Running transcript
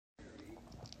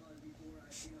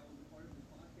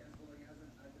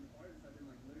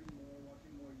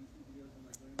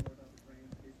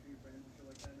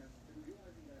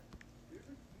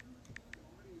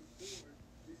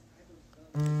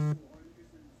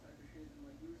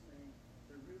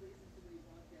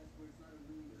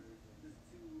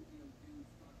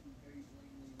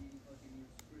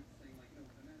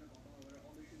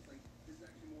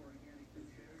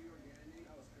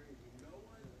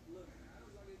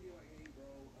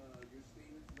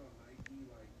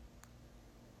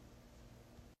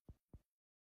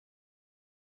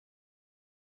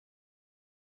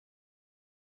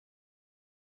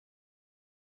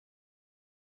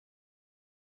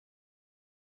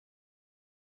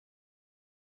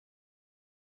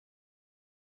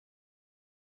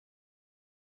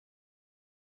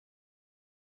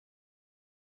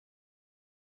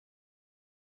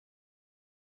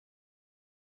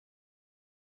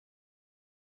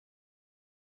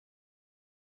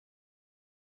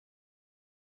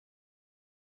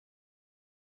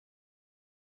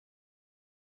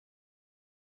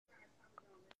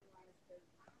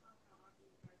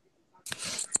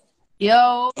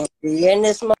Yo, And we in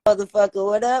this motherfucker.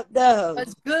 What up, though?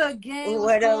 what's good, gang? What's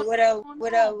What up, going what up, on?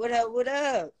 what up, what up, what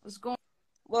up? What's going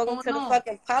Welcome to the on?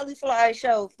 fucking Polyfly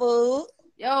show, fool.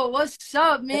 Yo, what's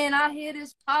up, man? I hear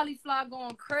this Polyfly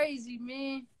going crazy,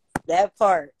 man. That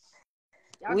part.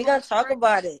 Y'all We going gonna talk crazy.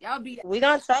 about it. Y'all be We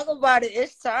gonna talk about it.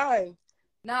 It's time.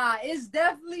 Nah, it's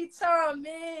definitely time,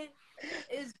 man.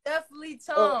 It's definitely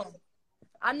Oh, time.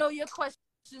 I know your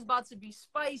question's about to be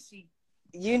spicy.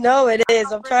 you know it is.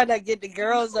 I'm Already trying to get the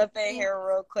girls know, up in man. here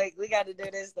real quick. We gotta do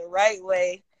this the right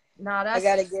way. Nah, I that's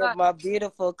gotta get my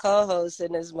beautiful co-host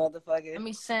in this motherfucker. Let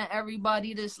me send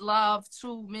everybody this live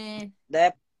too, man.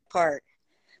 That part.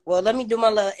 Well, let me do my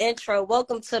little intro.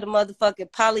 Welcome to the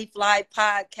motherfucking Polyfly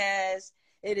podcast.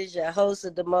 It is your host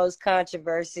of the most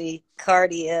controversy,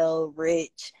 Cardi L.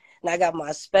 Rich. And I got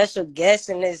my special guest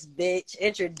in this bitch.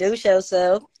 Introduce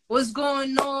yourself. What's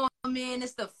going on, man?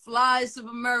 It's the Flies of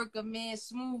America, man.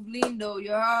 Smooth Lindo,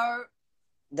 you heard?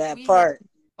 That We part.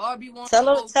 Barbie wants Tell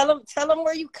them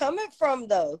where you coming from,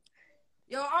 though.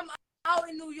 Yo, I'm out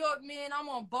in New York, man. I'm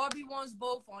on Barbie Wants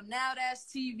Both on Now That's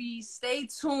TV. Stay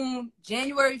tuned.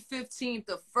 January 15th,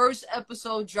 the first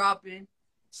episode dropping.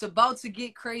 It's about to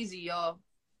get crazy, y'all.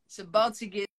 It's about to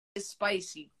get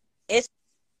spicy. It's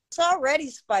already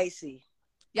spicy.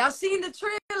 Y'all seen the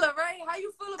trailer, right? How you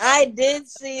feel about I it? did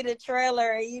see the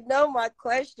trailer, and you know my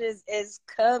questions is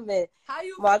coming. How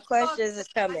you My feel about questions is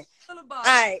coming. How you feel about All it?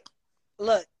 right.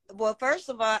 Look, well, first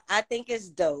of all, I think it's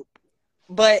dope.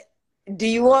 But do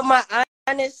you want my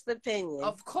honest opinion?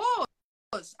 Of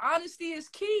course. Honesty is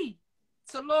key.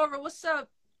 So, Laura, what's up?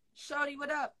 Shawty,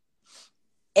 what up?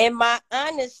 In my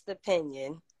honest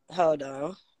opinion, hold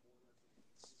on.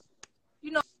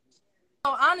 You know,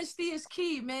 honesty is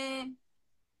key, man.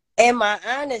 In my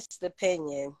honest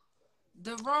opinion,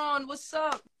 Deron, what's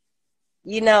up?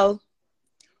 you know,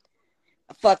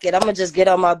 fuck it. I'm going to just get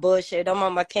on my bullshit. I'm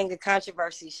on my king of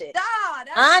controversy shit.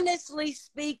 Honestly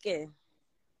speaking,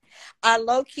 I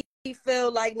low-key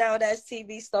feel like Now That's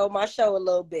TV stole my show a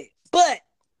little bit. But.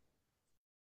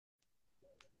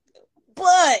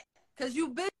 Because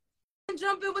you've been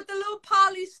jumping with the little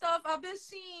poly stuff. I've been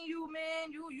seeing you,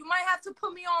 man. You might have to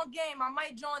put me on game. I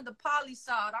might join the poly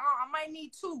side. I might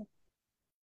need two.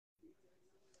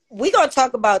 We're going to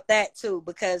talk about that, too,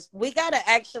 because we got to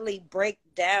actually break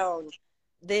down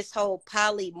this whole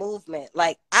poly movement.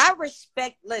 Like, I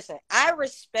respect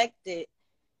it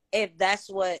if that's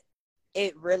what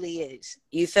it really is.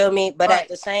 You feel me? But Right. At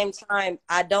the same time,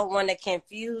 I don't want to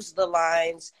confuse the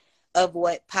lines of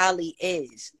what poly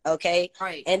is, okay?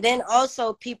 Right. And then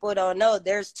also, people don't know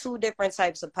there's two different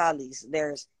types of polys.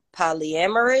 There's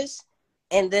polyamorous,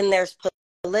 and then there's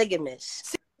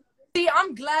polygamous. See,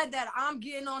 I'm glad that I'm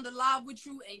getting on the live with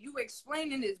you and you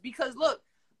explaining this because, look,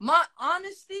 my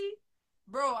honesty,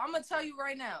 bro, I'm going to tell you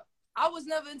right now, I was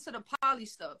never into the poly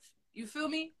stuff. You feel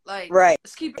me? Like, right.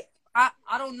 Let's keep it.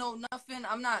 I don't know nothing.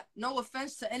 I'm not, no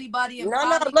offense to anybody in No,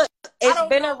 poly. look, it's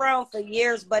been around for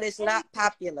years, but it's not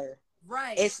popular.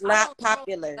 Right. It's not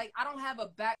popular. Like, I don't have a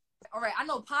back. All right, I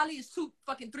know poly is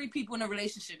three people in a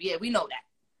relationship. Yeah, we know that.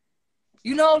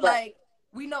 You know, like,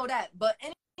 we know that. But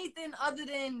anything other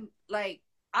than, like,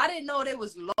 I didn't know there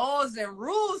was laws and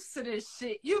rules to this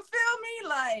shit. You feel me?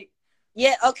 Like.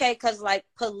 Yeah, okay, because, like,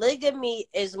 polygamy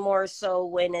is more so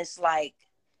when it's, like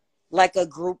a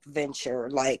group venture.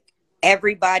 Like,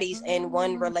 everybody's in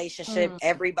one relationship.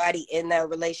 Everybody in that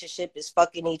relationship is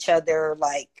fucking each other.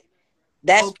 Like,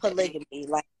 that's polygamy.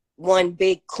 Like, one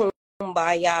big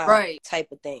kumbaya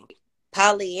type of thing.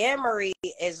 Polyamory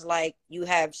is like you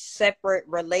have separate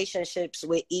relationships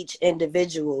with each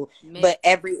individual, but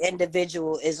every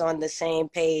individual is on the same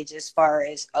page as far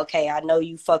as, okay, I know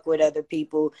you fuck with other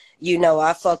people. You know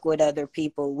I fuck with other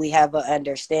people. We have an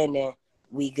understanding.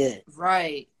 We good.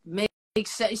 Right.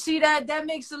 Makes sense. See, that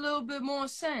makes a little bit more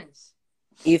sense.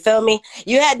 You feel me?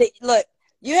 You had to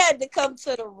come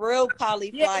to the real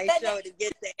Polyfly show to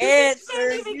get the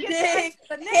answers. You did.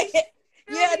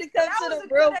 You had to come to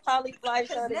the real Polyfly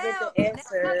show to get the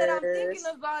answers. Now that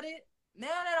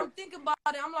I'm thinking about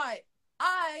it, I'm like, all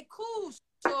right, cool.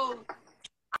 So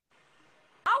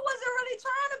I wasn't really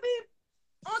trying to be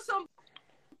on some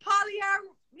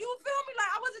polyamorous. You feel me?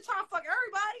 Like, I wasn't trying to fuck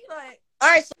everybody. Like, all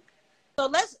right, so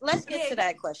let's get to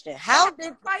that question. How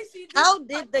did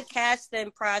the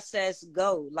casting process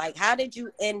go? Like, how did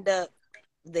you end up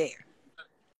there?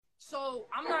 So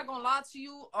I'm not gonna lie to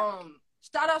you.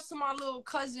 Shout out to my little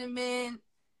cousin, man.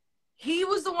 He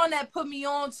was the one that put me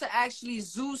on to actually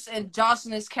Zeus and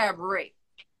Jocelyn's Cabaret.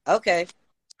 Okay.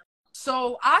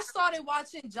 So I started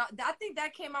watching. I think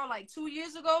that came out like 2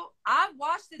 years ago. I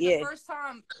watched it the first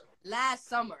time last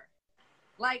summer.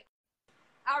 Like,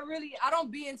 I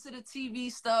don't be into the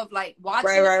TV stuff like watching.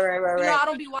 Right. I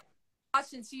don't be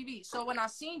watching TV. So when I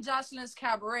seen Jocelyn's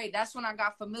Cabaret, that's when I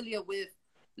got familiar with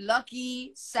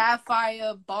Lucky,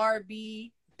 Sapphire,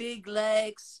 Barbie, Big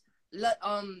Legs,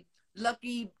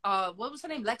 Lucky, what was her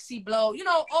name? Lexi Blow. You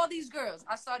know, all these girls.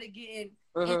 I started getting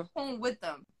in tune with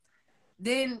them.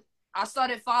 Then I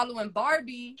started following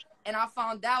Barbie, and I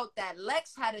found out that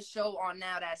Lex had a show on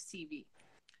Now That's TV.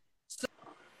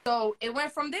 So it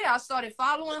went from there. I started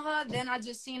following her. Then I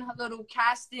just seen her little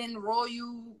casting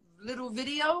royal little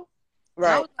video. Right.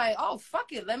 And I was like, oh,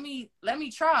 fuck it. Let me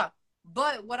try.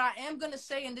 But what I am going to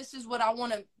say, and this is what I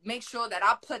want to make sure that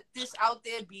I put this out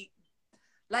there, be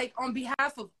like on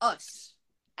behalf of us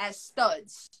as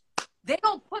studs. They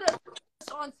don't put us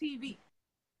on TV.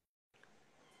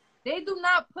 They do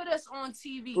not put us on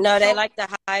TV. No, they like to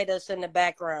hide us in the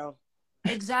background.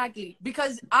 Exactly.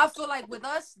 Because I feel like with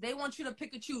us, they want you to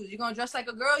pick and choose. You're going to dress like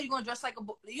a girl. You're going to dress like a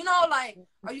boy. You know, like,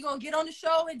 are you going to get on the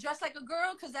show and dress like a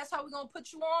girl because that's how we're going to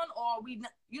put you on? Or are we,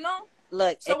 you know?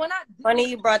 Look, so funny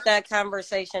you brought that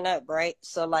conversation up, right?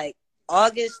 So, like,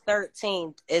 August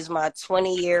 13th is my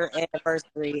 20-year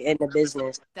anniversary in the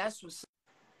business. That's what's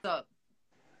up.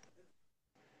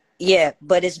 Yeah,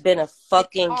 but it's been a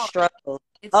fucking struggle.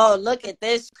 Oh, look at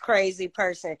this crazy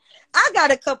person. I got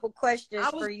a couple questions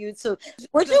for you, too.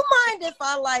 Would you mind if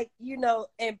I, like, you know,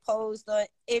 imposed on,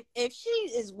 if she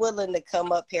is willing to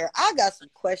come up here, I got some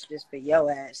questions for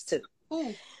your ass, too.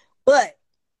 Ooh. But,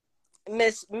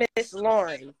 Miss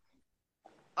Lauren.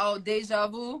 Oh, deja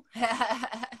vu.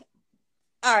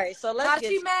 All right, so let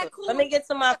me get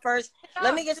to my first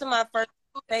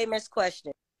famous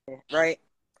question, right?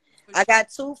 I got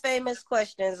two famous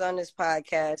questions on this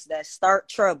podcast that start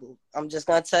trouble. I'm just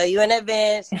going to tell you in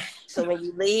advance. So when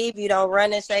you leave, you don't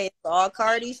run and say it's all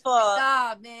Cardi's fault.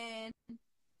 Stop, man.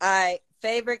 All right.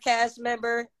 Favorite cast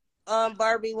member?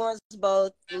 Barbie wants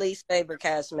both. Least favorite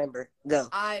cast member? Go.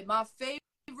 All right. My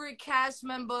favorite cast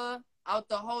member out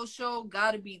the whole show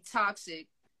got to be Toxic.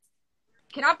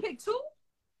 Can I pick two?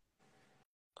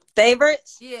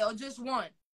 Favorites? Yeah, or just one?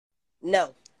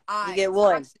 No. You get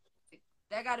one. Toxic.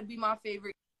 That got to be my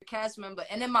favorite cast member.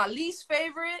 And then my least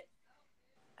favorite,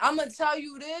 I'm going to tell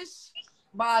you this.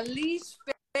 My least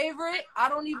favorite, I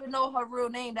don't even know her real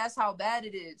name. That's how bad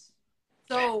it is.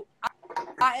 So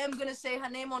I am going to say her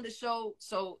name on the show.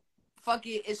 So fuck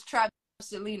it. It's Trap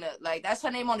Selena. Like, that's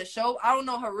her name on the show. I don't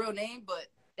know her real name, but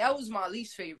that was my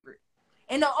least favorite.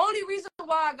 And the only reason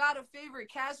why I got a favorite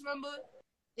cast member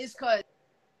is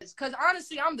because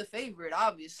honestly, I'm the favorite,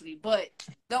 obviously. But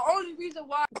the only reason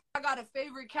why I got a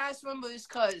favorite cast member is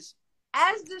because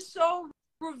as the show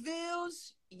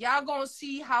reveals, y'all gonna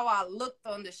see how I looked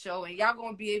on the show, and y'all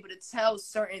gonna be able to tell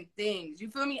certain things. You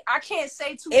feel me? I can't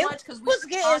say too much because it was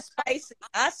getting spicy.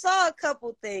 I saw a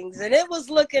couple things, and it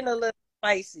was looking a little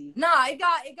spicy. Nah, it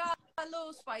got a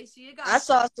little spicy. I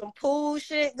saw some pool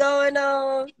shit going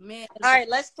on. Man. All right,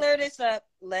 let's clear this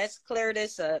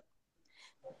up.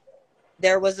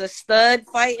 There was a stud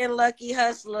fighting Lucky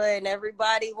Hustler, and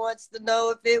everybody wants to know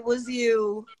if it was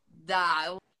you.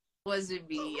 Nah, it wasn't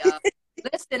me.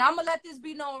 Listen, I'm going to let this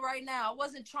be known right now. I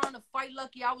wasn't trying to fight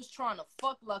Lucky. I was trying to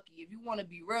fuck Lucky. If you want to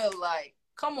be real, like,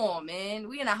 come on, man.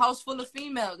 We in a house full of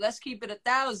females. Let's keep it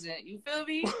 1,000. You feel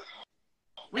me?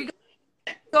 We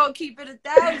gonna keep it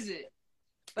 1,000.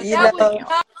 But that was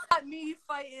not me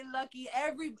fighting Lucky.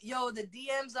 The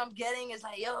DMs I'm getting is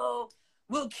like, yo,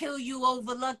 we'll kill you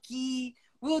over Lucky.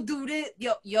 We'll do this.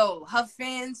 Yo, her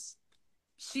fans,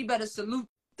 she better salute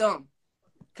them.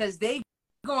 Because they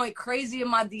going crazy in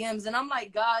my DMs. And I'm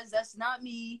like, guys, that's not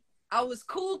me. I was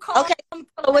cool. Okay,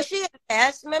 so was she a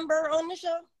cast member on the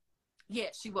show? Yeah,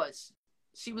 she was.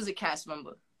 She was a cast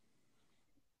member.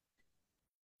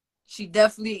 She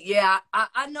definitely, yeah,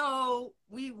 I know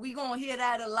we going to hear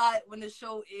that a lot when the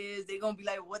show is. They're going to be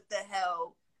like, what the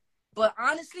hell? But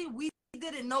honestly, we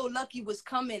didn't know Lucky was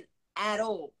coming at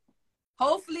all.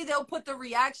 Hopefully they'll put the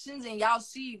reactions and y'all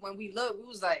see when we look. We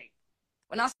was like,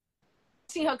 when I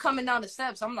seen her coming down the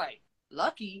steps, I'm like,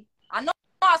 Lucky? I know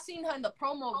I seen her in the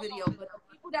promo video, but the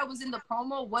people that was in the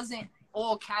promo wasn't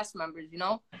all cast members, you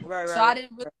know? Right. So I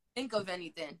didn't really think of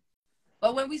anything.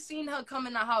 But when we seen her come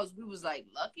in the house, we was like,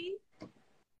 Lucky?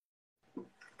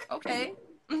 Okay.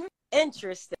 Mm-hmm.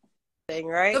 Interesting,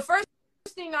 right? The first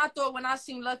thing I thought when I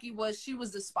seen Lucky was she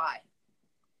was the spy.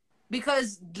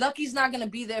 Because Lucky's not gonna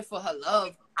be there for her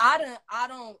love. I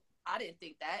didn't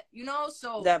think that, you know?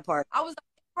 So that part. I was like,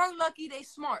 from Lucky, they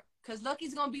smart. Because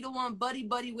Lucky's gonna be the one buddy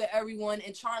with everyone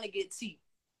and trying to get tea.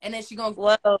 And then she gonna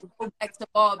go back to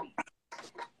Barbie.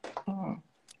 Mm.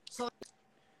 So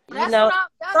that's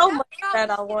so much that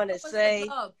I want to say.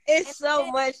 It's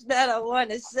so much that I want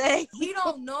to say. We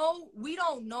don't know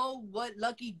what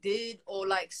Lucky did or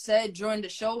like said during the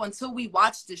show until we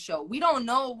watch the show. We don't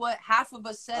know what half of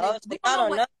us said. We don't know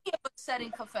what any of us said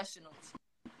in confessionals.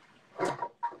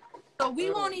 So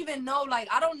we won't even know. Like,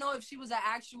 I don't know if she was an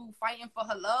actual fighting for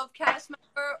her love cast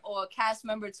member or a cast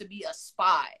member to be a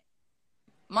spy.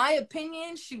 My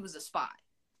opinion, she was a spy,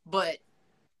 but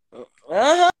we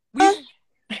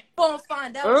won't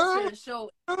find out to the show.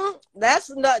 That's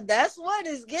what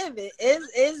is given.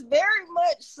 It's very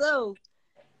much so.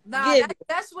 Nah,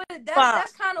 that's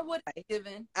kind of what it's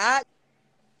given.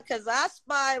 Because I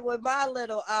spied with my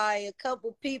little eye a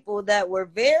couple people that were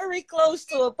very close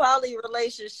to a poly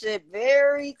relationship,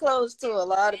 very close to a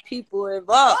lot of people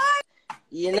involved. What?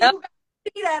 You know?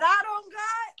 See that I don't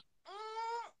got?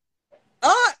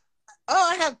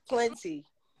 I have plenty.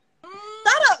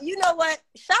 Shout out, you know what?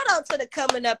 Shout out to the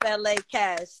Coming Up LA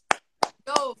cast.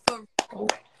 Yo,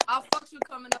 I fucks with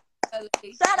Coming Up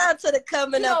LA. Shout out to the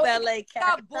Coming Up LA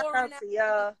cast. Shout out to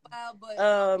y'all.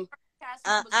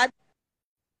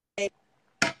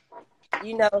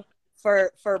 You know,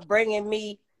 for bringing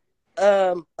me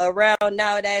around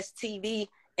Now That's TV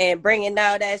and bringing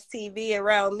Now That's TV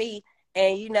around me,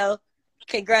 and you know,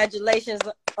 congratulations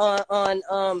on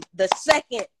the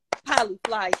second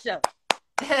Polyfly show.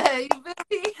 You feel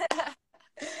me?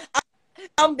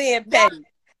 I'm being petty.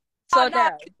 So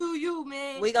now, you,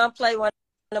 man. We're gonna play one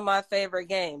of my favorite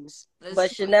games.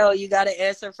 But Chanel, you gotta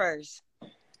answer first.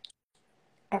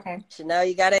 Okay. Chanel,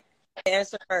 you gotta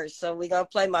answer first. So we're gonna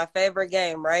play my favorite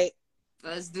game, right?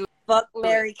 Let's do Fuck,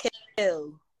 marry,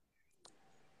 kill.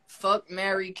 Fuck,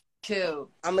 marry, kill.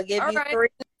 I'm gonna give you 3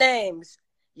 names.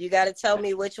 You gotta tell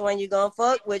me which one you gonna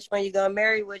fuck, which one you gonna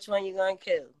marry, which one you gonna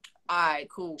kill. All right,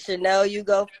 cool. Chanel, you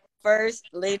go first.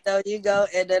 Lito, you go,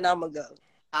 and then I'm gonna go.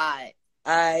 All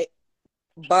right.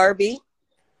 Barbie,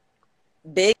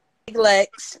 Big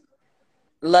Lex,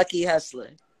 Lucky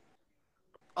Hustler.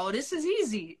 Oh, this is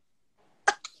easy.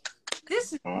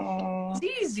 This is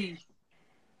easy.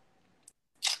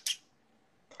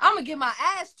 I'm gonna get my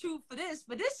ass chewed for this,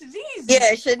 but this is easy.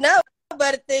 Yeah, Chanel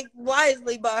better think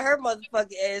wisely about her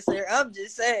motherfucking answer. I'm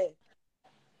just saying.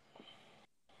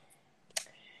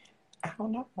 I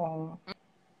don't know.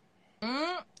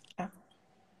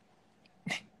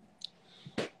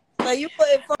 So you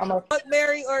putting fuck,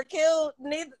 marry, or kill?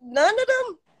 None of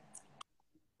them?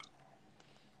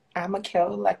 I'm gonna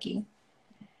kill Lucky.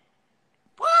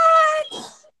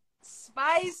 What?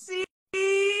 Spicy.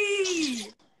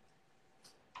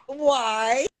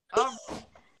 Why? All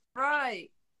right.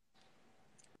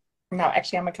 No,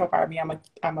 actually, I'm gonna kill Barbie. I'm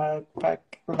a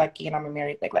fuck Lucky, and I'm gonna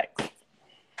marry Big Lex.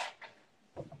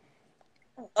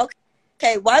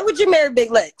 Okay, why would you marry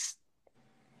Big Lex?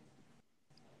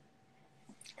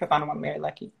 Because I don't want to marry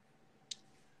Lucky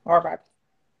or Barbie.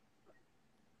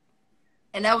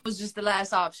 And that was just the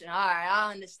last option. All right,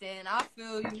 I understand. I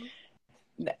feel you.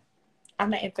 No, I'm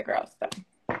not into girls, though.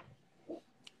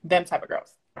 Them type of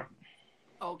girls.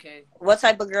 Okay. What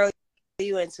type of girl are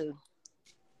you into?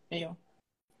 You.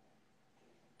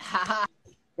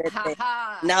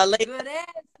 Now, good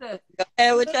answer. Go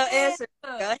ahead with your answer.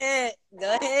 Go ahead.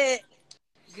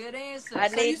 Good answer. I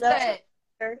so need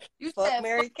you fuck, said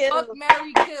marry, kill. Fuck,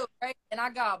 marry, kill, right? And I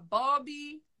got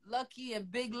Barbie, Lucky,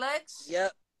 and Big Lex.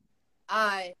 Yep. All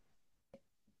right.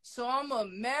 So I'm going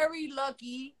to marry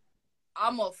Lucky,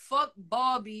 I'm going to fuck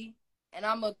Barbie, and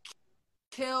I'm going to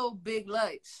kill Big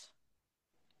Lex.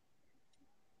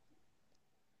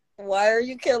 Why are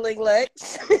you killing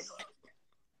Lex?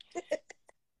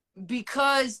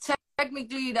 Because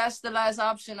technically that's the last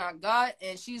option I got,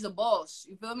 and she's a boss.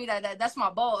 You feel me? That's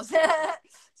my boss.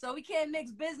 So we can't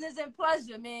mix business and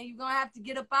pleasure, man. You're gonna have to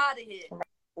get up out of here.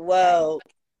 Well,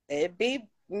 it be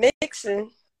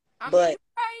mixing, but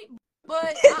right,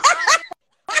 but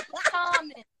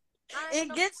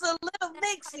it gets a little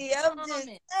mixy. I'm just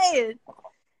saying.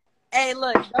 Hey,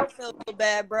 look, don't feel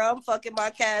bad, bro. I'm fucking my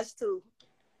cast too.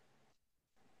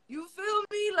 You feel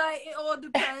me? Like, it all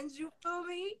depends. You feel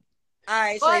me? All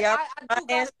right, but so y'all I do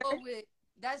gotta go with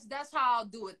that's how I'll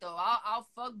do it though. I'll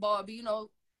fuck Barbie. You know,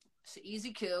 it's an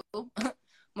easy kill. I'm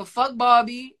gonna fuck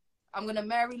Barbie. I'm gonna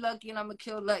marry Lucky, and I'm gonna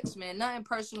kill Lex, man. Nothing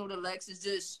personal to Lex. It's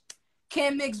just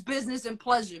can't mix business and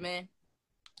pleasure, man.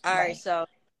 All right, so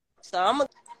I'm gonna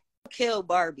kill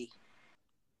Barbie.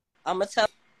 I'm gonna tell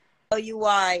you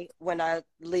why when I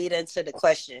lead into the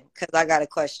question, because I got a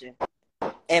question,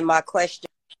 and my question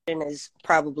is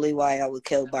probably why I would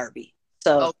kill Barbie.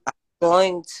 So I'm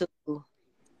going to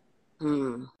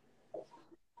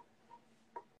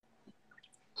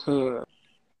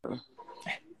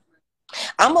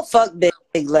I'm a fuck big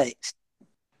legs.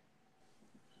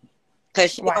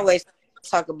 Cause she Why? always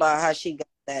talk about how she got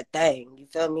that thing. You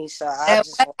feel me? So I That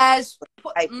just want ass.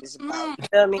 what type is about. You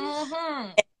feel me?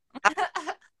 Mm-hmm.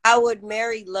 I would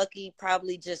marry Lucky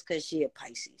probably just cause she a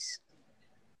Pisces.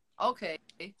 Okay.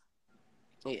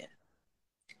 Yeah.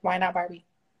 Why not Barbie?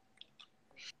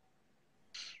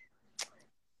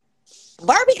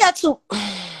 Barbie got too.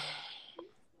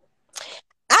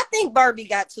 I think Barbie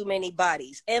got too many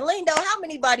bodies. And Lindo, how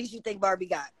many bodies you think Barbie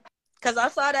got? Cause I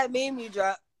saw that meme you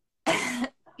dropped.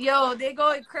 Yo, they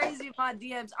going crazy in my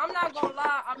DMs. I'm not gonna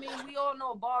lie. I mean, we all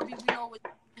know Barbie. We know what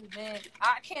she do, man.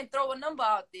 I can't throw a number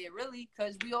out there, really,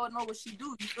 because we all know what she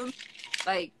do. You feel me?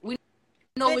 Like, we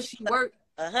know what she work.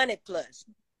 100 plus.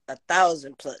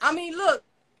 1,000 plus. I mean, look.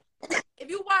 If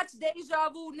you watch Deja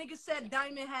Vu, niggas said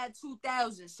Diamond had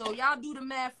 2,000. So y'all do the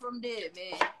math from there,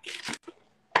 man.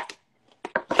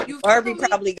 Barbie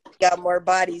probably got more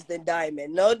bodies than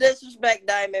Diamond. No disrespect,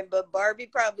 Diamond, but Barbie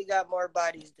probably got more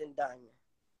bodies than Diamond.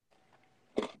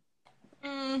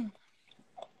 I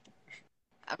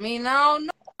mean, I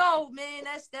don't know, man.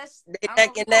 That's they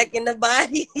neck in the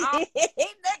body. I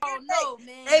don't know,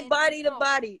 man. They body to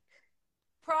body.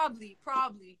 Probably.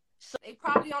 So they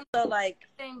probably on the like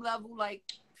same level. Like,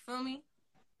 feel me?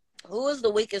 Who was the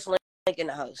weakest link in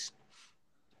the house?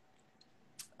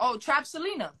 Oh, Trap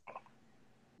Selena.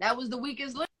 That was the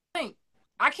weakest link.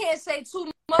 I can't say too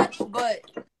much, but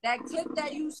that clip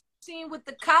that you seen with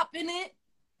the cop in it,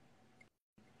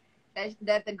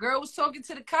 that the girl was talking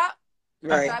to the cop,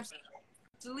 right? Trap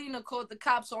Selena called the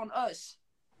cops on us.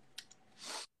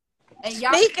 And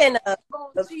y'all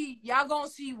gonna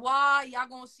see why. Y'all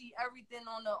gonna see everything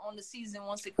on the season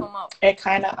once it come out. It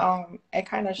kind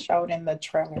of showed in the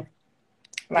trailer,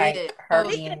 like her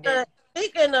being dead.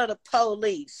 Speaking of the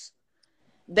police,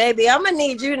 baby, I'm gonna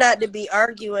need you not to be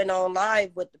arguing on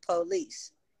live with the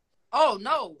police. Oh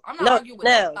no, I'm not arguing with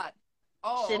nobody.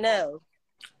 Oh, Chanel, okay.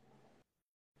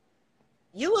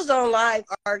 You was on live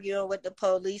arguing with the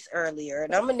police earlier,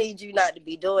 and I'm gonna need you not to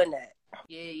be doing that.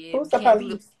 Yeah. Who's the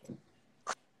police?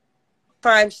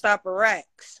 Crime Stopper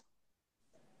Rex.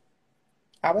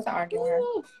 I wasn't arguing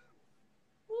with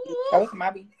her. That was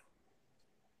Mobby.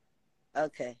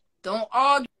 Okay. Don't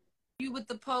argue with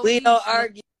the police. We don't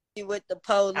argue with the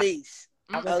police.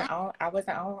 I wasn't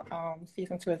on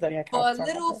season 2 of Zodiac For House. a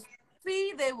little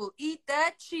fee, they will eat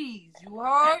that cheese. You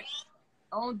heard?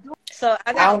 Don't do it. So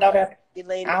I don't know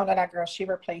that girl. She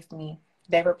replaced me.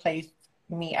 They replaced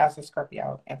me as a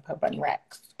Scorpio and put Bunny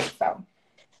Rex. So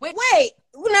wait.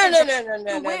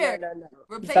 No.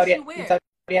 Replace you where?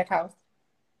 Zodiac House.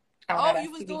 Oh, you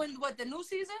was doing what, the new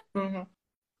season? Mm-hmm.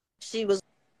 She was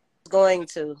going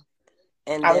to,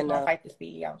 and I was gonna fight the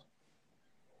CEO.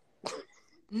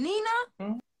 Nina,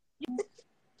 mm-hmm.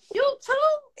 You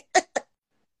too?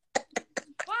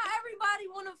 Why everybody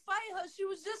want to fight her? She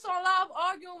was just on live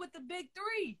arguing with the big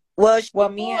three. Well,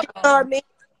 me called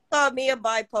me a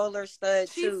bipolar stud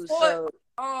too.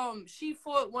 She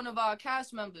fought one of our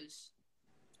cast members.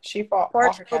 She fought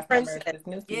Portugal all her cast members this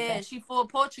new season. Yeah, she fought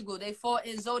Portugal. They fought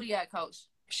in Zodiac House.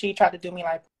 She tried to do me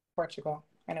like Portugal,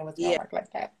 and it was gonna work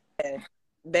like that. Yeah,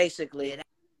 basically.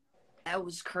 That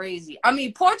was crazy. I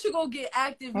mean, Portugal get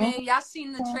active, man. Y'all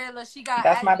seen the trailer? She got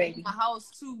That's active my baby. in the house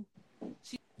too.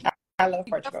 I love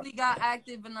Portugal. Definitely got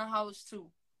active in the house too.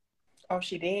 Oh,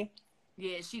 she did?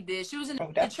 Yeah, she did. She was in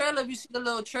the trailer. If you see the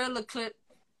little trailer clip,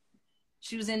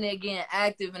 she was in there getting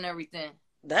active and everything.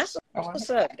 That's what's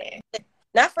up.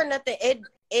 Not for nothing.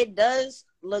 It does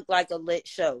look like a lit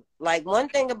show. Like, one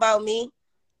thing about me,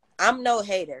 I'm no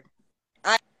hater.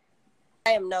 I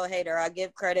am no hater. I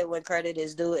give credit when credit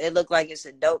is due. It looked like it's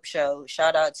a dope show.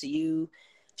 Shout out to you.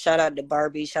 Shout out to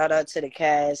Barbie. Shout out to the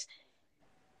cast.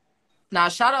 Now,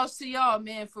 shout out to y'all,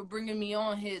 man, for bringing me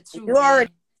on here, too. You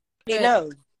already know.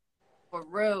 For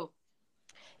real.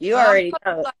 You already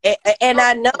know. And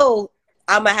I know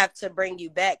I'm going to have to bring you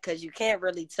back because you can't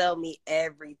really tell me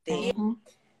everything. Mm-hmm.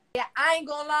 Yeah, I ain't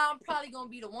going to lie. I'm probably going to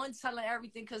be the one telling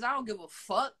everything because I don't give a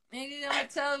fuck. Nigga, I'm going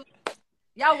to tell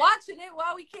y'all watching it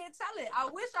while we can't tell it. I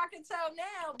wish I could tell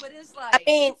now, but it's like. I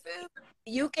mean,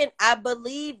 I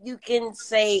believe you can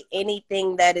say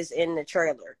anything that is in the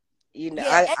trailer. You know,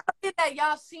 yeah, anything that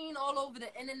y'all seen all over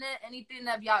the internet, anything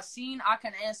that y'all seen, I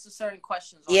can answer certain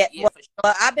questions on. Yeah, for sure.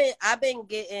 But I've been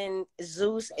getting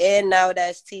Zeus and now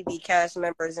that's TV cast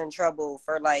members in trouble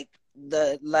for like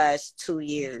the last 2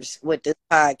 years with this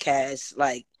podcast.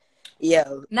 Like,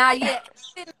 yo. Nah, yeah.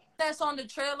 Anything that's on the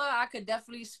trailer, I could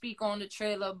definitely speak on the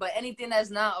trailer, but anything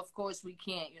that's not, of course, we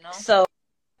can't, you know?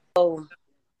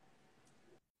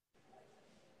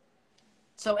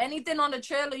 So anything on the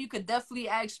trailer, you could definitely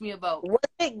ask me about. Was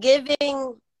it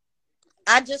giving?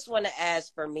 I just want to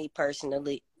ask for me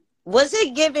personally. Was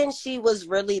it giving she was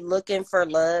really looking for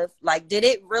love? Like, did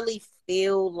it really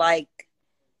feel like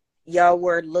y'all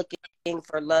were looking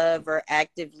for love or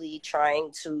actively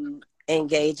trying to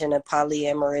engage in a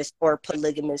polyamorous or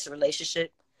polygamous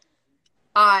relationship?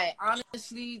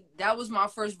 Honestly, that was my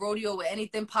first rodeo with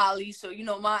anything poly. So, you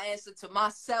know, my answer to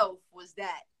myself was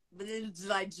that. But it was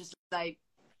like, just like,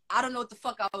 I don't know what the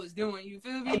fuck I was doing. You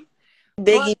feel me?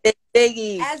 Biggie,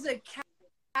 Biggie. As a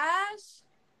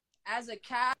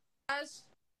cast,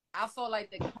 I felt like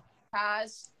the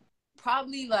cast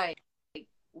probably like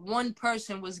one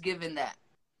person was given that.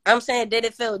 I'm saying, did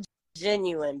it feel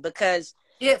genuine? Because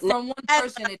from one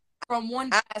person, from one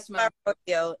cast member.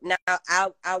 Now,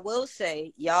 I will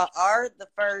say, y'all are the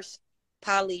first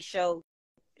poly show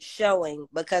showing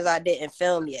because I didn't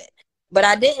film yet. But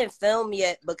I didn't film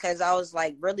yet because I was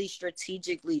like really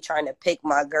strategically trying to pick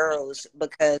my girls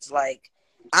because like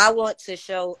I want to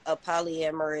show a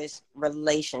polyamorous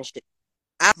relationship.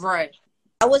 Right.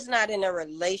 I was not in a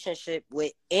relationship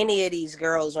with any of these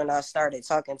girls when I started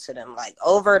talking to them. Like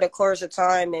over the course of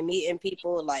time and meeting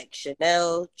people like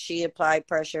Chanel, she applied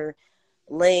pressure.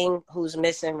 Ling, who's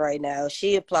missing right now,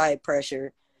 she applied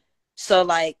pressure. So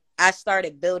like I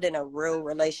started building a real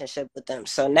relationship with them.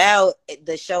 So now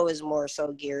the show is more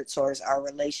so geared towards our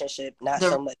relationship, not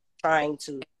so much trying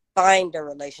to find a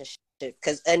relationship.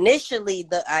 Because initially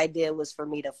the idea was for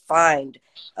me to find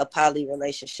a poly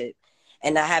relationship.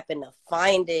 And I happened to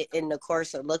find it in the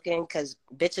course of looking because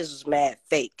bitches was mad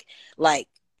fake. Like,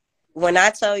 when I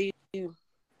tell you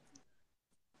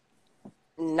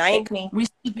 90% we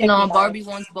speaking on Barbie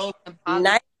wants both.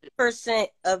 90%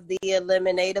 of the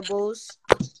eliminatables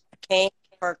came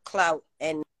for clout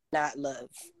and not love.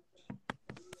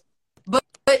 But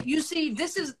you see,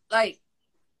 this is like,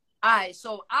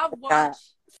 so I've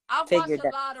watched a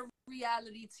lot of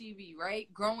reality TV, right?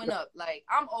 Growing up, like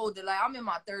I'm older, like I'm in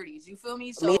my 30s. You feel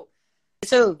me? So me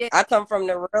too. I come from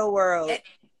the real world,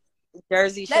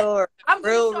 Jersey Shore. I'm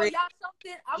gonna show y'all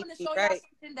something. I'm gonna show y'all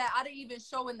something that I didn't even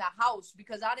show in the house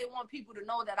because I didn't want people to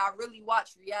know that I really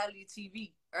watch reality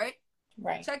TV. Right?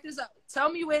 Right. Check this out.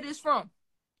 Tell me where this from.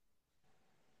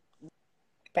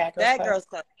 Bad Girls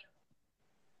Club.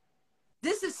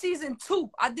 This is season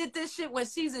 2. I did this shit when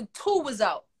season 2 was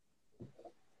out.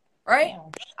 Right?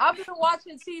 Damn. I've been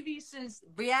watching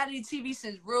reality TV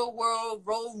since Real World,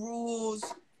 Road Rules,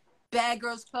 Bad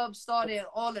Girls Club started, and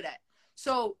all of that.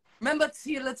 So remember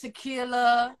Tila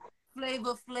Tequila,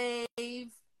 Flavor Flav,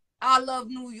 I Love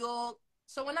New York.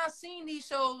 So when I seen these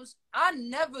shows, I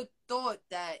never thought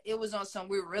that it was on some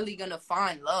we're really gonna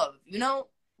find love. You know,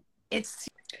 it's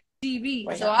TV.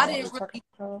 Wait, so I didn't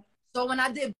really. So when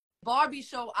I did Barbie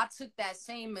show, I took that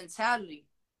same mentality,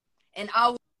 and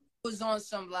I was on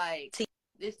some like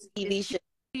this TV shit.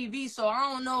 TV, so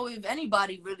I don't know if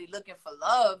anybody really looking for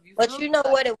love. But you know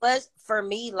what it was for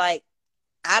me? Like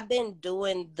I've been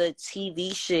doing the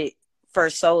TV shit for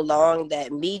so long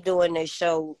that me doing this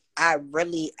show, I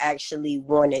really actually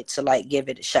wanted to like give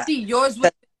it a shot. See, yours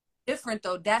was different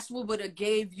though. That's what would have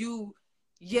gave you.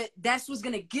 That's what's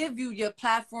gonna give you your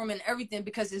platform and everything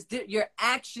because you're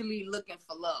actually looking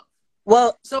for love.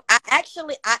 Well, so I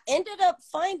ended up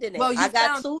finding it. Well, I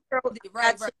got two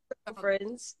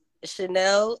friends,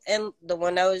 Chanel and the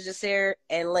one that was just here,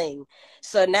 and Ling.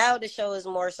 So now the show is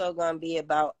more so going to be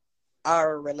about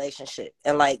our relationship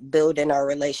and like building our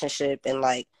relationship and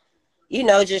like, you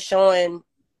know, just showing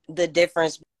the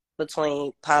difference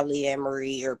between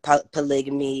polyamory or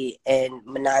polygamy and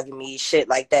monogamy, shit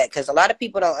like that. Because a lot of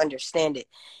people don't understand it.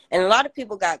 And a lot of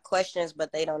people got questions,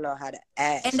 but they don't know how to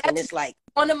ask. And it's like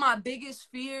one of my biggest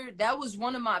fear. That was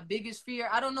one of my biggest fear.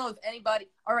 I don't know if anybody.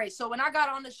 All right. So when I got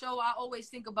on the show, I always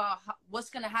think about what's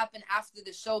going to happen after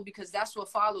the show because that's what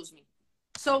follows me.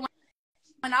 So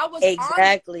when I was on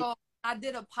the show, I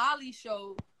did a poly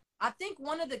show. I think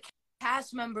one of the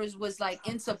cast members was like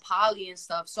into poly and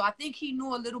stuff. So I think he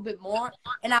knew a little bit more.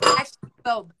 And I actually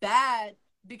felt bad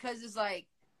because it's like,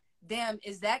 damn,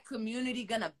 is that community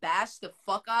gonna bash the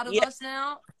fuck out of us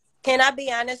now? Can I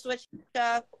be honest with you,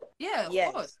 Chuck? Yeah,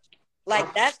 of course.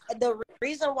 Like that's the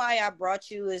reason why I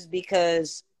brought you is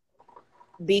because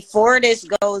before this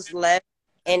goes left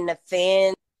and the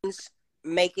fans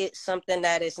make it something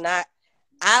that is not,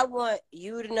 I want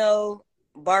you to know,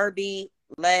 Barbie,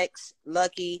 Lex,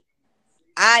 Lucky,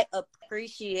 I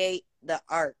appreciate the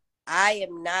art. I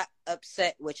am not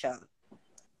upset with y'all.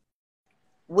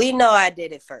 We know I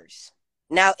did it first.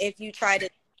 Now, if you try to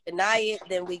deny it,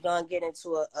 then we gonna get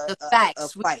into a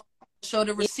fight. show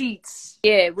the receipts.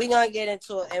 Yeah, we gonna get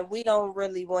into it, and we don't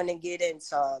really want to get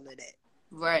into all of that.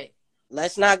 Right.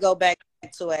 Let's not go back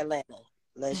to Atlanta.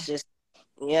 Let's just,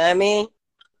 you know what I mean?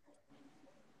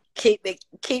 Keep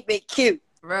it cute.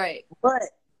 Right. But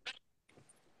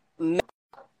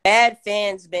mad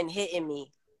fans been hitting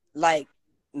me like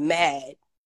mad.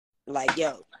 Like,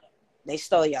 yo, they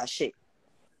stole y'all shit.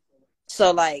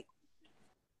 So, like,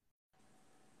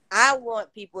 I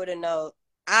want people to know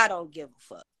I don't give a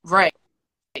fuck. Right.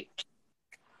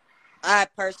 I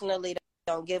personally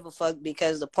don't give a fuck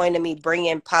because the point of me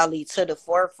bringing poly to the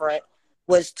forefront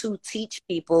was to teach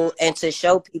people and to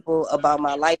show people about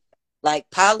my life. Like,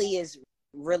 poly is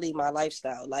really my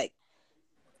lifestyle. Like,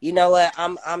 you know what?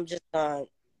 I'm just gonna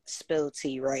spill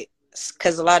tea, right?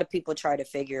 Because a lot of people try to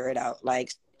figure it out.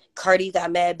 Like, Cardi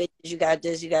got mad bitches, you got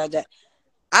this, you got that.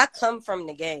 I come from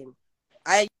the game.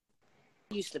 I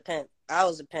used to pimp. I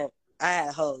was a pimp. I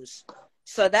had hoes.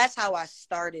 So that's how I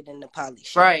started in the poly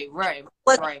shit. Right.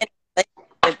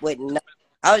 With no,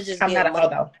 I was just I'm not a hoe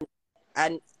though.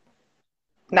 I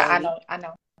know.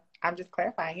 I'm just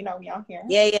clarifying. You know me on here.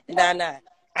 Yeah. Nah.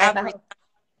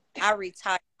 I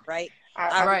retired, right?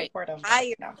 I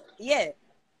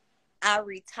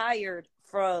retired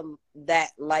from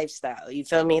that lifestyle. You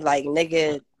feel me? Like,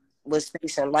 nigga was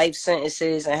facing life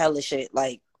sentences and hella shit,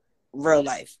 like real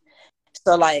life.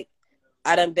 So, like,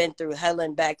 I done been through hell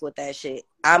and back with that shit.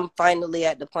 I'm finally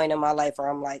at the point in my life where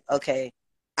I'm like, okay,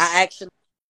 I actually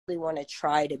want to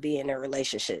try to be in a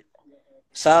relationship.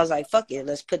 So I was like, fuck it,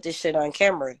 let's put this shit on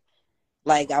camera.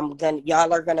 Like,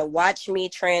 y'all are gonna watch me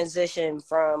transition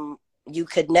from you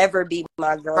could never be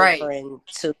my girlfriend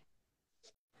to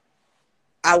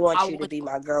I want you to be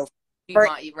my girlfriend.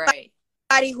 Right.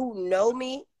 Anybody who know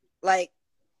me, like,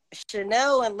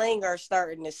 Chanel and Ling are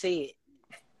starting to see it.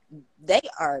 They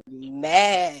are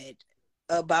mad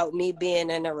about me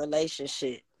being in a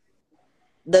relationship.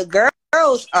 The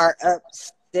girls are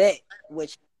upset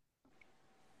with you.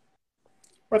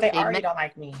 Well, they already don't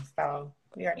like me, so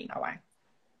we already know why.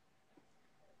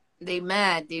 They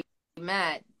mad.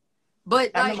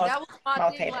 But like, that was my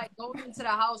thing, like, going into the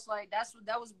house, like,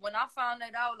 that was when I found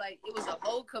that out, like, it was a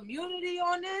whole community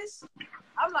on this.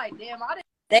 I'm like, damn, I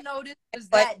didn't know this was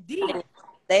that deep.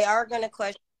 They are gonna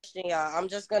question y'all. I'm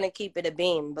just gonna keep it a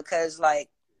beam because, like,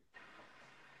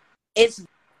 it's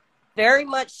very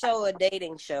much so a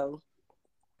dating show.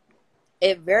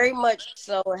 It very much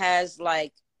so has,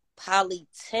 like, poly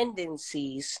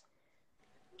tendencies,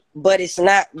 but it's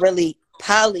not really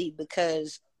poly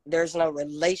because there's no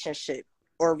relationship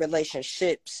or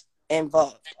relationships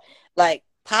involved. Like,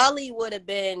 poly would have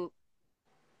been,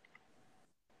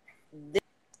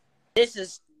 this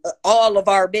is all of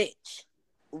our bitch.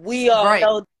 We all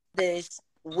know this.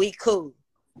 We cool.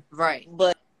 Right.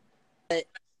 But,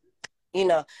 you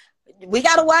know, we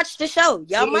gotta watch the show.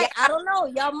 Y'all might, I don't know.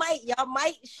 Y'all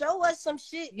might show us some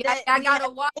shit. Yeah, I gotta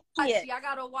watch. I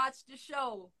gotta watch the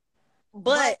show.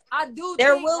 But I do.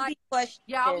 There will be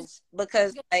questions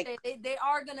because, like, they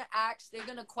are gonna ask. They're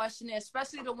gonna question it,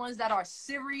 especially the ones that are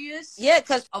serious. Yeah,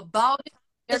 because about it.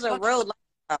 It's a real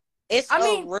lifestyle. It's a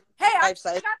real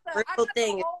lifestyle. It's a real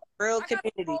thing. It's a real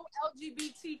community. The whole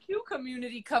LGBTQ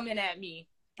community coming at me.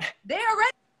 They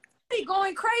already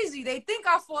going crazy. They think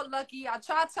I fought Lucky. I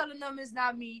tried telling them it's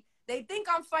not me. They think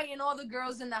I'm fighting all the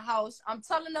girls in the house. I'm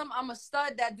telling them I'm a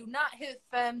stud that do not hit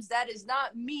femmes. That is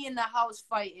not me in the house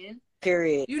fighting.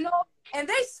 Period. You know, and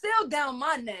they still down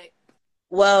my neck.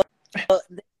 Well,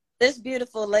 this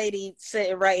beautiful lady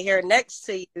sitting right here next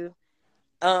to you,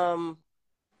 damn,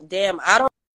 I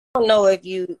don't know if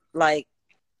you, like,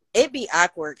 it'd be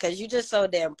awkward because you just so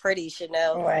damn pretty,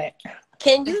 Chanel. Right.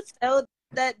 Can you tell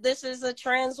that this is a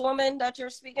trans woman that you're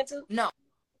speaking to? No.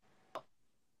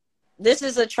 This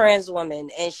is a trans woman,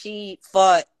 and she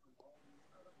fought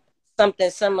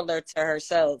something similar to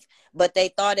herself, but they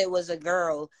thought it was a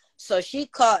girl. So she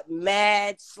caught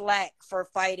mad slack for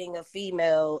fighting a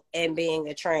female and being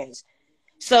a trans.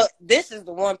 So this is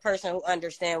the one person who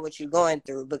understands what you're going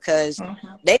through because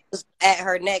they was at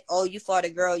her neck. Oh, you fought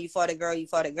a girl. You fought a girl. You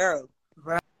fought a girl.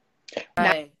 Right.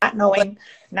 Not knowing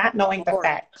the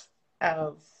facts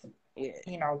of,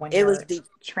 you know, when you're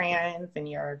trans and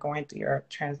you're going through your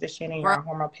transition and you're on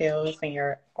hormone pills and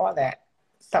you're all that.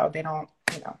 So they don't,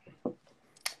 you know.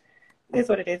 It is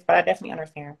what it is, but I definitely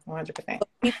understand 100%.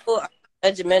 People are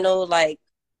judgmental. Like,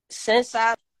 since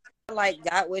I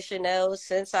got with Chanel,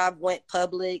 since I went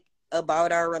public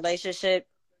about our relationship,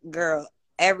 girl,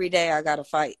 every day I gotta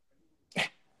fight.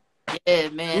 Yeah,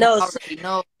 man.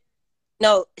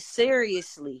 No,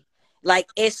 seriously. Like,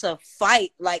 it's a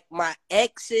fight. Like, my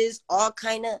exes all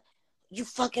kind of, you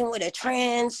fucking with a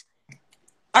trans.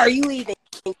 Are you even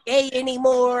gay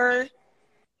anymore?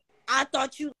 I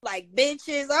thought you like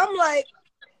bitches. I'm like,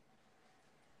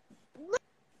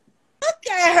 look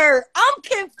at her. I'm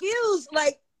confused.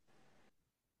 Like,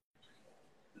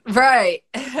 right.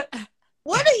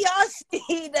 what do y'all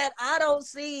see that I don't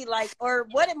see? Like, or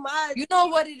what am I? You know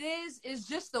what it is? It's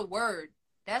just a word.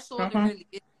 That's all it really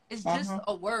is. It's just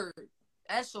a word.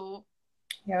 That's all.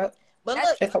 Yep. But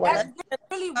that's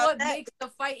really what makes the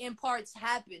fighting parts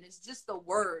happen. It's just a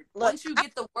word. Once you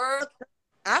get the word.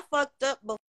 I fucked up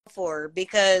before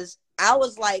because I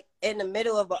was like in the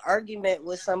middle of an argument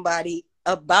with somebody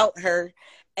about her,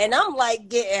 and I'm like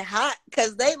getting hot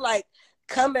because they like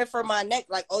coming for my neck,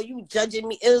 like, oh, you judging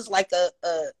me. It was like a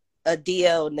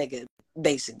DL nigga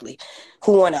basically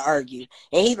who want to argue,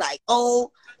 and he like,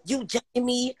 oh, you judging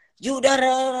me, you da da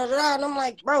da da, and I'm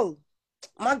like, bro,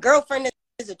 my girlfriend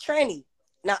is a tranny.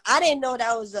 Now I didn't know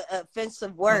that was an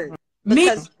offensive word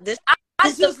because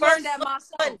I just learned that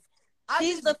myself.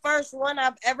 She's the first one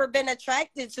I've ever been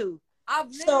attracted to.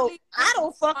 So I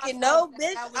don't fucking know,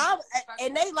 bitch.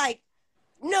 And they like,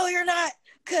 no, you're not.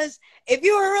 Because if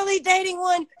you were really dating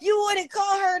one, you wouldn't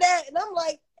call her that. And I'm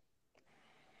like,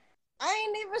 I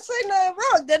ain't even saying nothing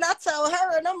wrong. Then I tell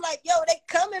her, and I'm like, yo, they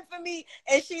coming for me.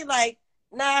 And she like,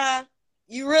 nah,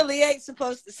 you really ain't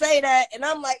supposed to say that. And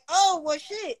I'm like, oh, well,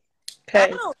 shit. I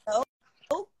don't know.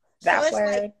 That so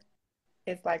word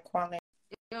is like calling.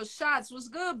 Yo, Shots, what's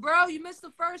good, bro? You missed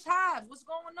the first half. What's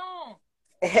going on?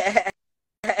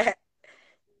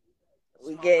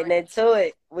 We getting into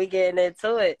it.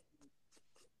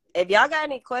 If y'all got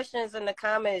any questions in the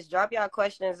comments, drop y'all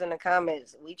questions in the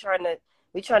comments. We trying to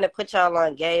put y'all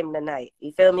on game tonight.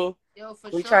 You feel me? Yo, for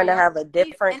we sure. Trying to have a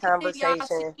different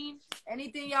conversation.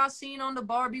 Anything y'all seen on the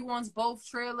Barbie Wants Both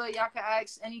trailer, y'all can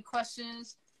ask any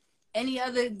questions. Any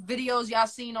other videos y'all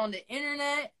seen on the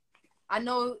internet? I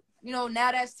know, you know,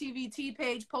 Now That's TVT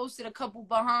page posted a couple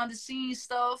behind the scenes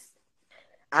stuff.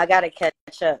 I gotta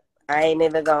catch up. I ain't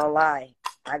even gonna lie.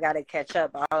 I gotta catch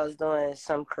up. I was doing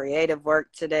some creative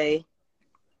work today.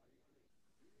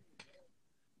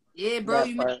 Yeah, bro,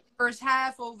 you made the first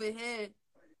half over here.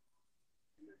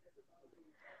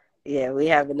 Yeah, we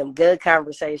having them good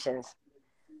conversations.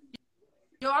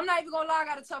 Yo, I'm not even gonna lie, I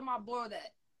gotta tell my boy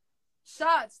that.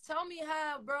 Shots, tell me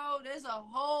how, bro, there's a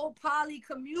whole poly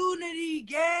community,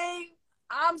 gang.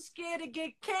 I'm scared to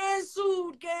get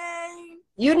canceled, gang.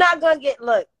 You're not gonna get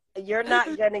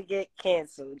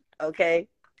canceled, okay?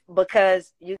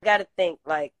 Because you gotta think,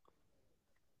 like,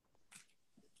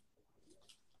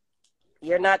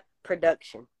 you're not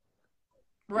production.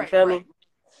 Right, you feel me?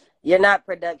 You're not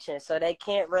production, so they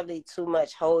can't really too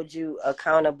much hold you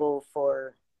accountable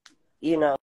for, you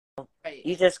know,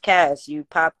 you just cast, you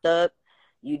popped up,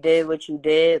 you did what you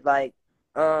did, like,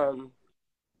 but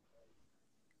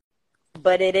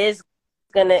it is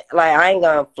gonna, like, I ain't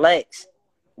gonna flex.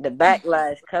 The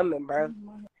backlash coming, bro.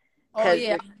 Oh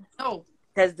yeah, no.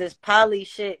 Cause this poly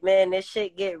shit, man, this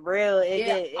shit get real.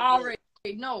 It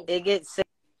gets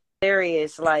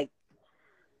serious, like,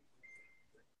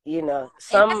 you know,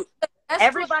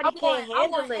 everybody can't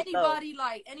handle it.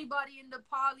 Anybody in the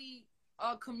poly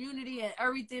community and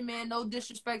everything, man. No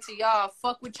disrespect to y'all.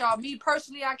 Fuck with y'all. Me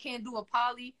personally, I can't do a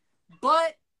poly,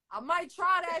 but I might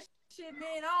try that shit,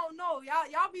 man. I don't know.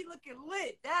 Y'all be looking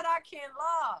lit. That I can't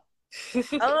lie.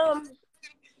 Oh,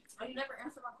 you never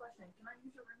answered my question. Can I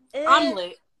use your room? I'm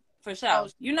lit for sure.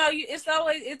 You know, it's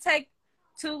always it take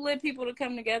two lit people to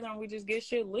come together and we just get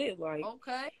shit lit. Like,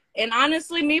 okay. And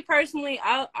honestly, me personally,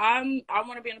 I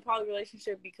want to be in a poly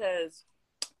relationship because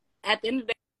at the end of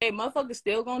the day, motherfuckers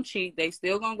still gonna cheat. They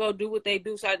still gonna go do what they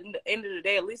do. So at the end of the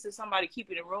day, at least if somebody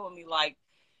keeping it real with me, like,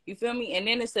 you feel me? And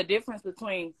then it's a difference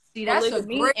between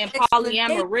polygamy and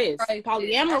polyamorous. Right?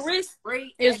 Polyamorous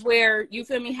is where, you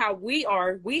feel me, how we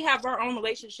are. We have our own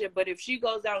relationship, but if she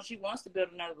goes out and she wants to build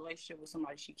another relationship with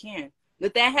somebody, she can.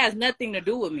 But that has nothing to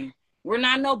do with me. We're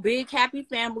not no big happy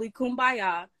family,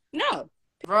 kumbaya. No.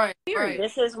 Right.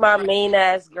 This is my mean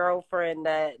ass girlfriend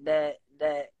that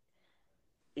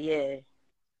yeah.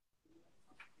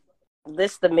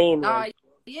 This the mean one.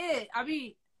 Yeah, I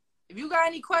mean, if you got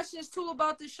any questions too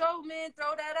about the show, man,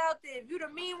 throw that out there. If you the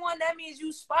mean one, that means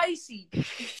you spicy.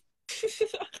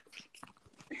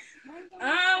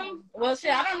 Well,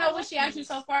 shit, I don't know what she asked you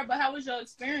so far, but how was your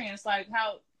experience? Like,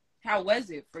 how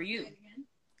was it for you?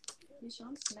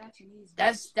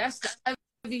 That's the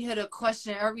heavy hitter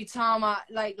question every time I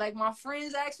like my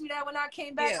friends ask me that when I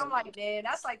came back. Yeah. I'm like, man,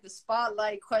 that's like the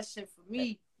spotlight question for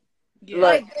me. Yeah.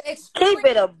 Look, keep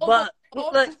it a buck.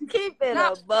 Keep it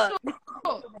a buck.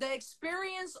 The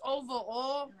experience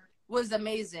overall was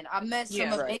amazing. I met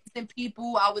some amazing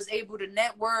people. I was able to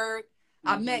network.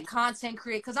 I met content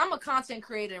creators, because I'm a content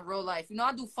creator in real life. You know,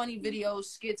 I do funny videos,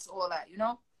 skits, all that, you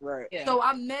know? Right. Yeah. So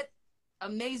I met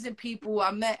amazing people.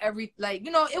 I met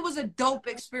you know, it was a dope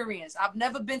experience. I've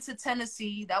never been to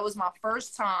Tennessee. That was my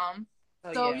first time.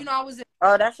 You know, I was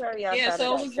that's right. Yeah,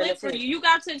 so it was lit for you. You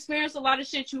got to experience a lot of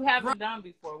shit you haven't done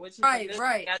before, which is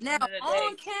right. Now,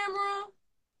 on camera,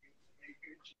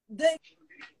 the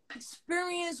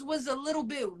experience was a little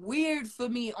bit weird for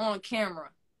me on camera.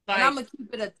 Like, and I'm gonna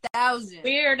keep it 1,000.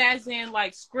 Weird as in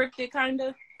like scripted kind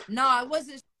of? No, it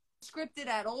wasn't scripted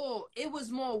at all. It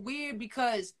was more weird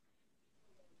because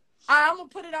I'm gonna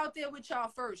put it out there with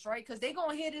y'all first, right? Because they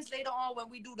gonna hear this later on when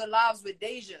we do the lives with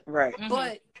Deja. Right.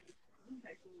 But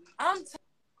I'm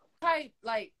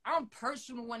I'm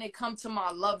personal when it comes to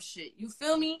my love shit. You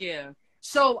feel me? Yeah.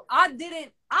 So I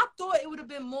thought it would have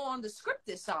been more on the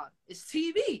scripted side. It's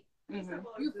TV. Mm-hmm.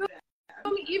 You feel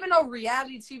me? Even though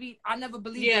reality TV, I never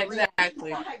believed in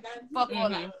exactly. Fuck all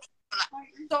that.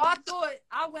 So I thought,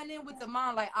 I went in with the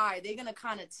mind like, all right, they're gonna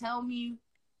kind of tell me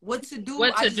what to do.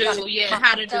 How to do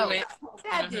it.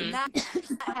 That did not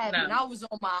happen. No. I was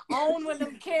on my own when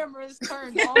them cameras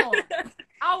turned on.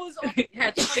 I was on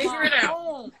had to figure it out.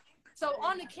 Own. So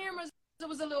on the cameras, it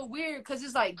was a little weird because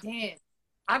it's like, damn,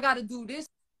 I gotta do this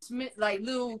like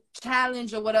little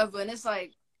challenge or whatever, and it's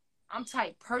like, I'm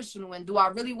type personal, and do I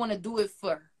really want to do it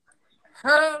for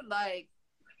her? Like,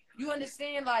 you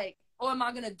understand? Like, or am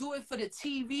I gonna do it for the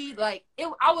TV? Like,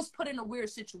 I was put in a weird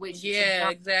situation. Yeah,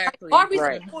 exactly. Like, Barbie's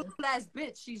a cool ass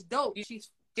bitch. She's dope. She's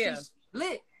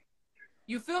lit.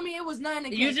 You feel me? It was nothing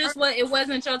against you just it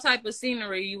wasn't your type of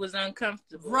scenery. You was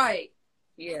uncomfortable. Right.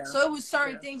 Yeah. So it was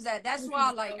certain things that's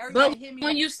why like everybody hit me.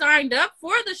 When you signed up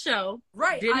for the show,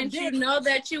 right? Didn't you know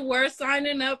that you were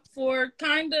signing up for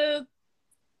kind of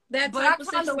that type of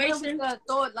situation? I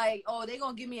thought like, oh, they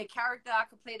gonna give me a character. I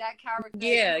could play that character.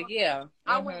 Yeah.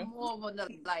 I went more of a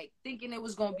like thinking it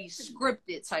was gonna be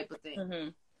scripted type of thing. Mm-hmm.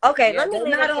 Okay, let me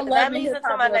lead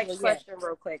into my next question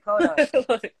real quick.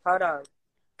 Hold on,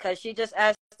 because she just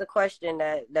asked the question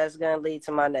that's gonna lead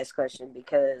to my next question,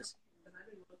 because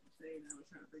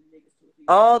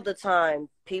all the time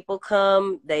people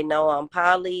come, they know I'm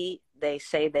poly, they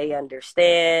say they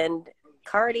understand.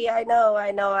 Cardi, I know.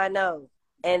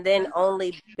 And then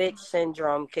only bitch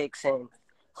syndrome kicks in.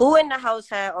 Who in the house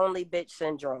had only bitch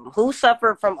syndrome? Who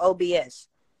suffered from OBS?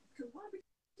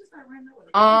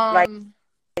 Like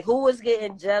who was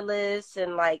getting jealous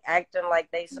and like acting like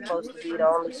they supposed to be the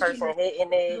only person hitting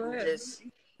it? Just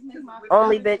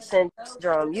only bitch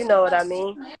syndrome. You know what I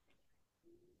mean?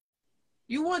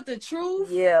 You want the truth?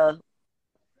 Yeah.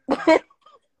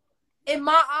 In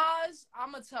my eyes,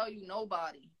 I'm gonna tell you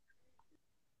nobody.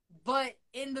 But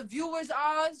in the viewers'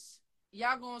 eyes,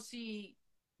 y'all gonna see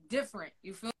different.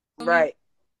 You feel me? Right.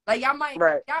 Like y'all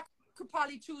could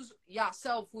probably choose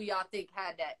yourself who y'all think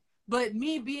had that. But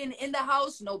me being in the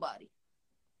house, nobody.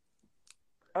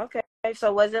 Okay.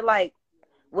 So was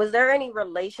there any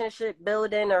relationship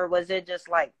building, or was it just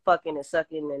like fucking and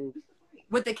sucking and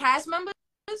with the cast members?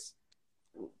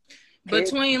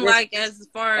 Between like as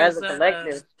far as a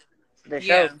collective, the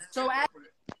show. So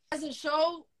as a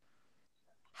show,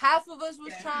 half of us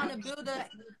was trying to build an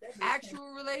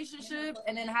actual relationship,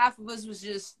 and then half of us was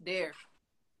just there.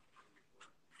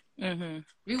 Mm-hmm.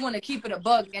 We want to keep it a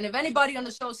buck, and if anybody on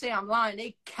the show say I'm lying,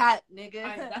 they cat, nigga.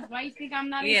 That's why you think I'm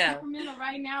not in Sacramento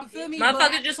right now. Feel me?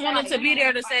 Motherfuckers just wanted to be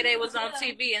there to say they was on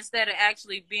TV instead of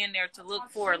actually being there to look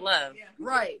for love.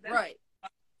 Right.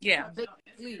 Yeah.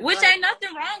 Which ain't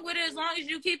nothing wrong with it as long as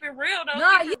you keep it real, though.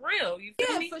 Keep it real. You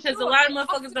feel me? Because a lot of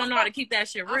motherfuckers don't know how to keep that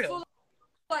shit real. I feel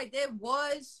like there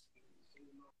was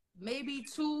maybe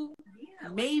 2,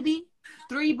 maybe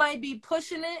 3 might be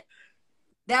pushing it.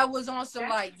 That was on some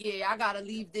like, I gotta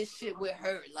leave this shit with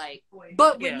her, like,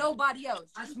 but with nobody else,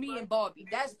 just me and Barbie.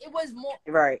 It was more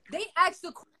right. They asked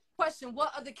the question,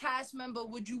 what other cast member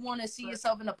would you want to see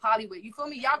yourself in a poly with? You feel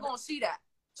me? Y'all gonna see that.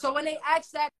 So when they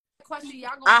ask that question,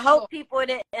 y'all gonna I hope people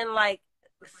didn't like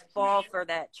fall for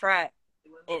that trap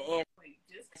and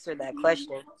answer that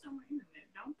question.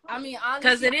 I mean, honestly,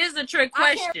 because it is a trick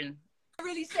question. I can't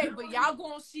really say, but y'all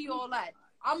gonna see all that.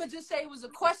 I'm gonna just say it was a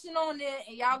question on there,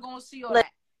 and y'all gonna see all that.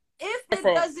 If it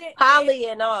doesn't, Polly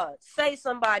and all, say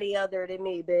somebody other than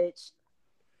me, bitch.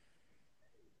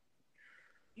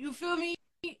 You feel me?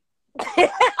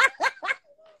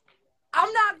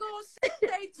 I'm not gonna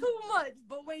say too much,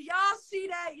 but when y'all see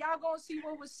that, y'all gonna see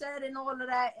what was said and all of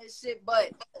that and shit.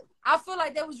 But I feel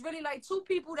like there was really like 2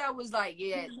 people that was like,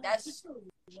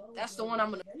 that's the one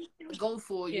I'm gonna go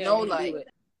for, you know, like.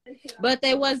 But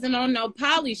they wasn't on no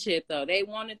poly shit though. They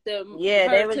wanted them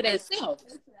they were to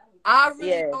themselves. I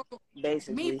really don't.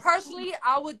 Basically. Me personally,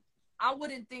 I I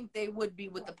wouldn't think they would be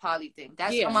with the poly thing.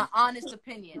 That's my honest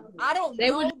opinion. I don't they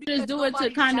know. They would just do it to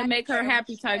kind of make her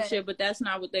happy type shit, but that's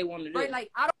not what they want to do. Right,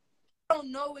 like, I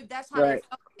don't know if that's how they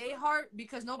felt in their heart,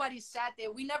 because nobody sat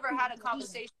there. We never had a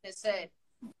conversation that said,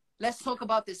 let's talk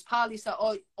about this poly stuff,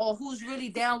 or who's really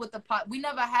down with the pot. We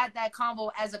never had that convo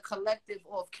as a collective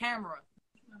off camera.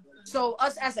 So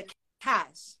us as a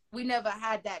cast, we never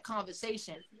had that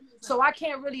conversation. So I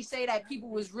can't really say that people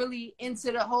was really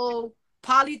into the whole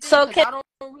poly thing. So is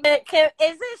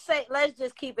it safe? Let's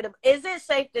just keep it. Is it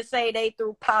safe to say they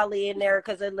threw poly in there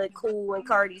because it looked cool when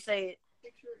Cardi said it?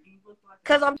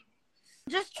 Because I'm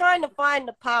just trying to find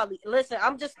the poly. Listen,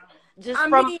 I'm just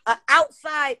from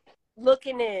outside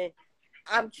looking in.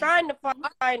 I'm trying to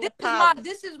find the poly.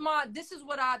 This is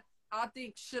what I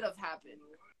think should have happened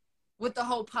with the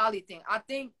whole poly thing. I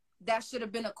think that should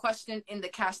have been a question in the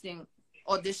casting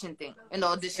audition thing, in the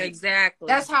audition. Exactly.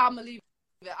 That's how I'm gonna leave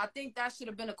it. I think that should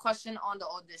have been a question on the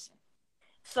audition.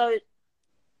 So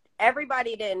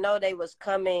everybody didn't know they was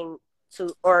coming to,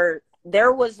 or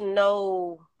there was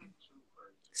no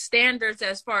standards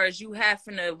as far as you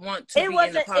having to want to be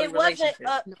in a poly relationship.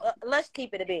 Let's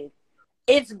keep it a beat.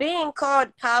 It's being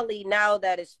called poly now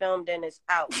that it's filmed and it's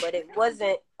out, but it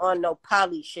wasn't on no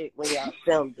poly shit when y'all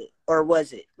filmed it, or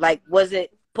was it? Like, was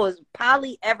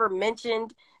poly ever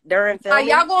mentioned during filming?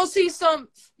 Y'all gonna see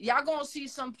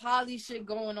some poly shit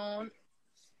going on.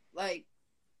 Like,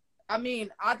 I mean,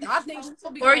 I think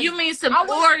so, or you mean some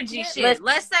orgy shit?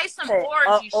 Let's say some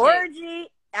orgy shit. Orgy.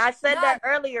 I said that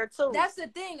earlier too. That's the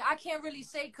thing. I can't really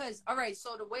say because, all right,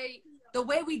 so the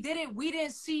way we did it, we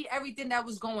didn't see everything that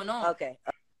was going on. Okay.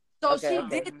 So she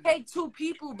did take 2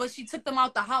 people, but she took them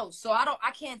out the house. So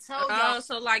I can't tell y'all. Oh,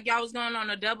 so like y'all was going on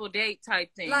a double date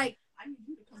type thing. Like,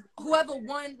 whoever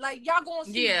won, like, y'all gonna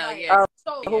see.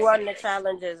 So who won the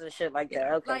challenges and shit like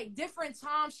that. Okay. Like, different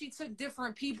times she took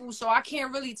different people, so I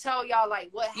can't really tell y'all like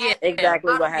what happened. Yeah,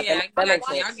 exactly what happened.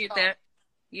 Yeah, I get that.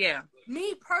 Yeah.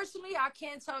 Me personally, I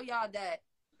can't tell y'all that.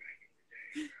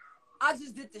 I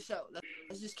just did the show.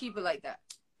 Let's just keep it like that.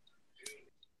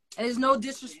 And there's no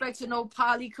disrespect to no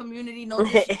poly community, no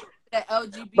disrespect to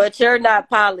LGBT. But you're not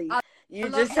poly. You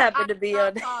just happen to be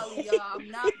on. Poly, I'm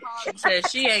not poly. She said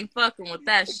she ain't fucking with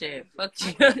that shit. Fuck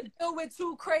you. I'm still with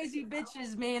 2 crazy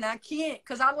bitches, man. I can't,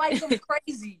 because I like them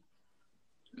crazy.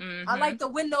 Mm-hmm. I like the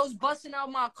windows busting out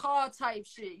my car type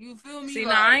shit. You feel me? See,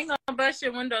 now I ain't gonna bust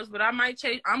your windows, but I'm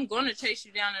gonna chase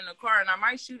you down in the car and I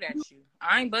might shoot at you.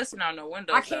 I ain't busting out no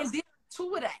windows. I can't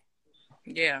deal with that.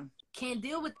 Yeah. Can't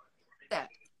deal with that.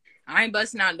 I ain't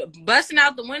busting out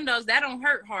the windows. That don't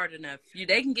hurt hard enough.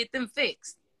 They can get them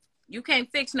fixed. You can't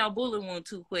fix no bullet wound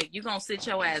too quick. You gonna sit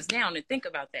your ass down and think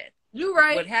about that. You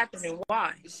right. What happened and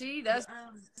why? See, that's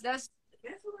that's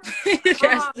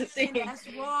the thing. That's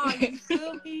why, you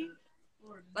feel me?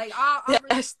 Like,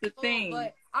 that's the thing.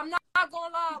 But I'm not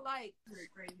gonna lie. Like,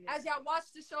 as y'all watch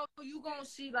the show, you gonna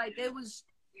see like they was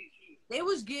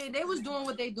doing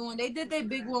what they doing. They did their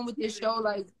big one with this show.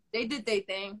 Like, they did their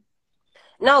thing.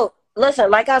 No, listen.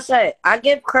 Like I said, I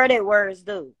give credit where it's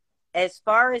due. As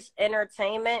far as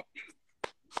entertainment,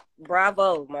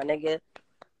 bravo, my nigga.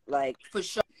 Like, for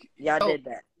sure, y'all did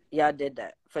that. Y'all did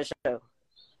that for sure.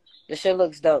 The shit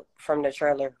looks dope from the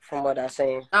trailer, from what I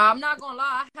seen. I'm not gonna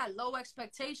lie, I had low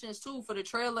expectations too for the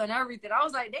trailer and everything. I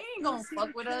was like, they ain't gonna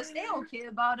fuck with us. They don't care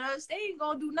about us. They ain't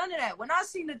gonna do none of that. When I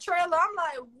seen the trailer, I'm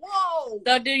like, whoa.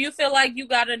 So, do you feel like you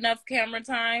got enough camera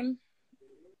time?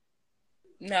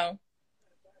 No.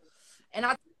 And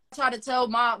I try to tell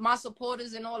my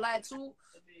supporters and all that too.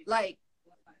 Like,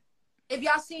 if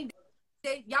y'all seen,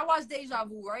 y'all watch Deja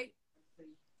Vu, right?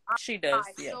 She does.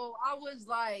 Yeah. So I was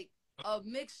like a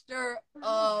mixture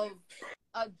of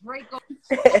a Draco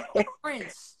and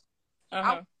Prince.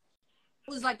 I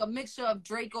was like a mixture of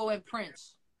Draco and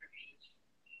Prince.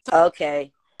 So,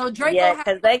 okay. So Draco, yeah,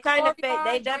 because they kind of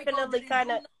they definitely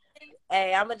kind of.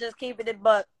 Hey, I'ma just keep it a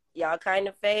buck. Y'all kind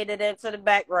of faded into the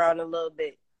background a little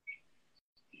bit.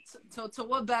 So to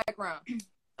what background?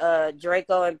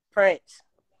 Draco and Prince.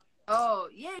 Oh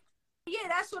yeah,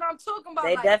 that's what I'm talking about.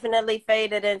 They definitely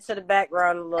faded into the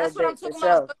background a little bit. That's what I'm talking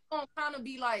about. It's gonna kind of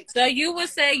be like. So you would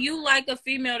say you like a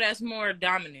female that's more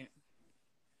dominant?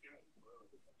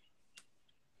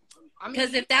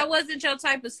 Because if that wasn't your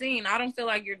type of scene, I don't feel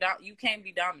like you can't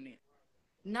be dominant.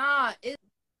 Nah,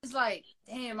 it's like,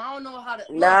 damn, I don't know how to.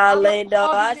 Nah, Lindo,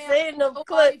 I seen them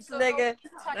clips, nigga.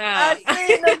 I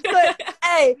seen them clips.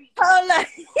 Hey, hold on.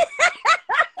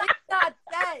 It's not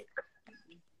that.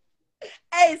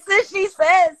 Hey, since she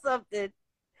said something.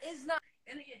 It's not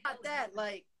that.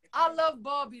 Like, I love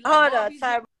Barbie. Like, hold on,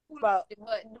 time out.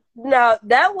 No,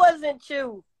 that wasn't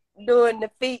you doing the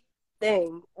feet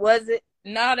thing, was it?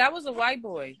 No, that was a white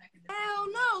boy. Hell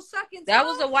no, sucking. That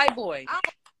was a white boy. I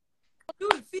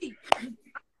don't do the feet.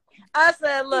 I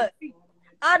said, look,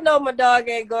 I know my dog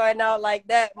ain't going out like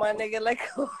that, my nigga. Like,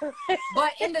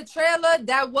 but in the trailer,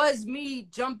 that was me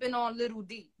jumping on Little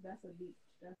D. That's a beat.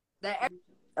 That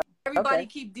everybody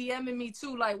keep DMing me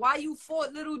too, like, why you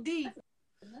fought Little D?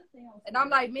 And I'm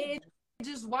like, man,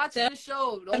 just watch the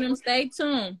show. Let them stay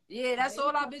tuned. Yeah, that's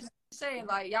all I've been saying.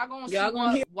 Like, y'all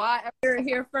gonna hear it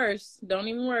here first. Don't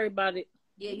even worry about it.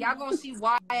 Yeah, y'all gonna see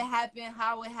why it happened,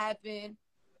 how it happened,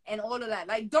 and all of that.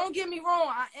 Like, don't get me wrong,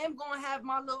 I am gonna have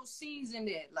my little scenes in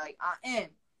there. Like, I am.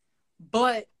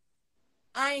 But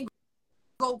I ain't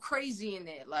go crazy in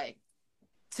there, like,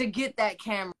 to get that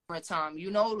camera time, you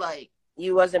know, like.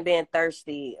 You wasn't being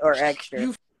thirsty or extra.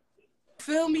 You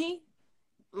feel me?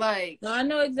 Like, no, I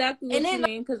know exactly what you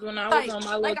mean, because when I was on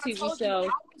my little TV show,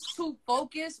 I was too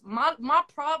focused. My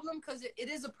problem, because it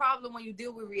is a problem when you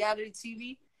deal with reality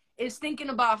TV, is thinking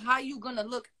about how you gonna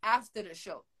look after the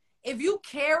show. If you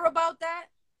care about that,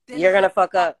 then you're gonna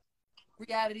fuck up.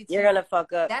 Reality TV. You're gonna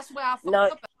fuck up. That's where I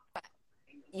fuck up at.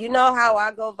 You know how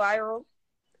I go viral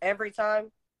every time?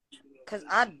 Because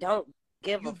I don't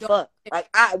give a fuck. Like,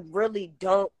 I really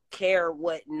don't care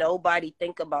what nobody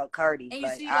think about Cardi. And you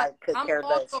like, see, I could I'm care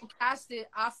also less. casted.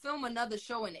 I film another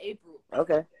show in April.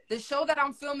 Okay. The show that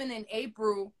I'm filming in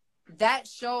April, that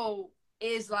show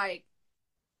is like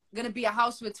gonna be a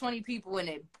house with 20 people in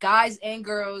it, guys and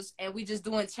girls, and we just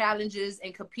doing challenges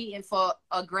and competing for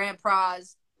a grand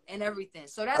prize and everything.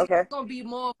 So that's gonna be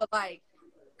more of a, like,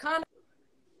 kind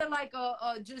of like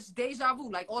a just deja vu,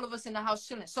 like all of us in the house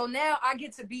chilling. So now I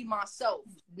get to be myself.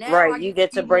 Now right, you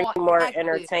get to bring more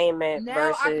entertainment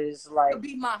now versus I like could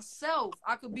be myself.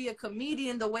 I could be a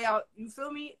comedian the way you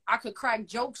feel me? I could crack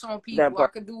jokes on people. I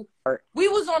could do. We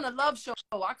was on a love show.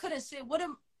 I couldn't say what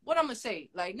I'm gonna say.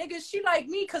 Like, nigga, she like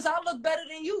me because I look better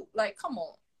than you. Like, come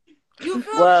on. You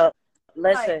feel well, me?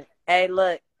 Listen, like, hey,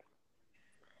 look.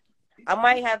 I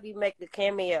might have you make the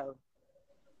cameo.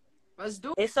 Let's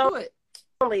do it.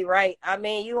 Right. I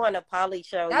mean, you on a Polly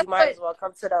show. You might as well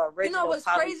come to the original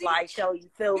Polly Fly show. You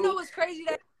feel me? You know what's crazy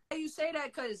that you say that?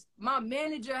 Because my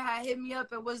manager had hit me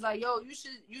up and was like, yo,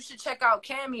 you should check out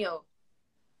Cameo.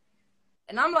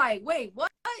 And I'm like, wait,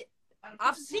 what?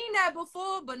 I've seen that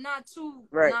before, but not too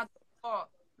far.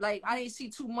 Like, I didn't see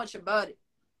too much about it.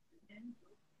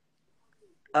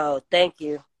 Oh, thank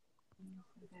you.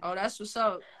 Oh, that's what's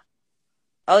up.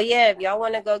 Oh, yeah, if y'all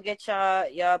want to go get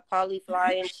y'all Polly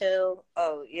Fly and chill,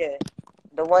 oh, yeah.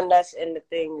 The one that's in the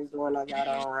thing is the one I got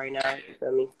on right now. You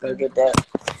feel me? Go get that.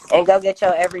 And go get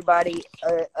your everybody's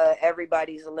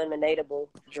eliminatable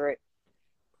drip.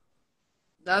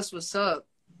 That's what's up.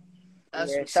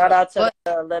 Shout out to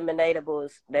the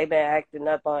eliminatables. They been acting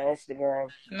up on Instagram.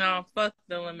 No, fuck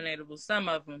the eliminatables. Some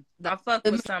of them. I fuck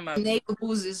with some of them.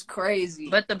 Eliminatables is crazy.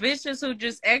 But the bitches who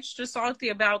just extra salty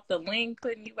about the Ling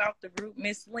putting you out the group,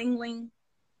 Miss Ling Ling.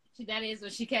 That is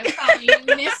what she kept calling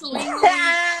you, Miss Ling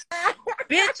Ling.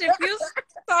 Bitch, if you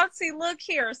salty, look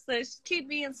here, sis. Keep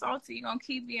being salty. You're gonna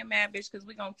keep being mad, bitch, because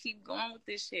we're gonna keep going with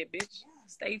this shit, bitch.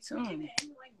 Stay tuned.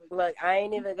 Look, I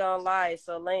ain't even gonna lie.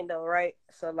 So, Lando, right?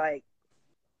 So, like,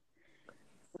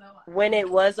 when it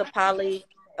was a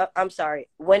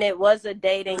when it was a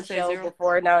dating show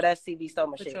before, now that's TV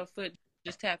Soma shit. Your foot,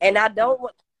 just tap and I don't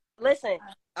listen,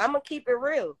 I'm gonna keep it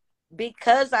real.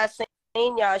 Because I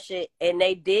seen y'all shit and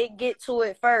they did get to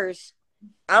it first,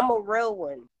 I'm a real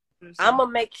one. I'm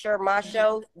gonna make sure my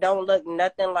show don't look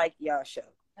nothing like y'all show.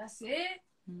 That's it?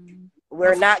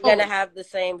 We're not gonna have the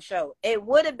same show. It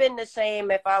would have been the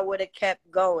same if I would have kept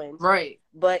going. Right.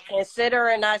 But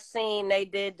considering I seen they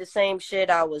did the same shit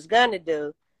I was gonna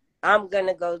do, I'm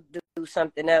gonna go do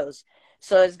something else.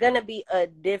 So it's gonna be a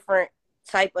different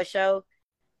type of show.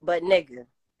 But nigga,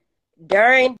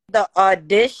 during the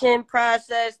audition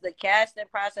process, the casting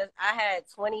process, I had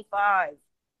 25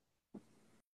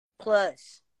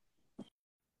 plus.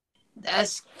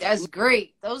 That's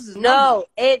great. Those is no,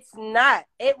 it's not.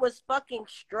 It was fucking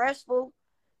stressful.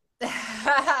 But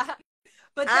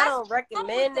I don't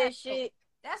recommend this shit.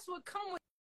 That's what come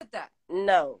with that.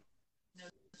 No.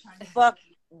 Fuck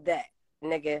that,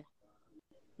 nigga.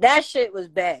 That shit was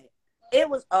bad. It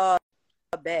was all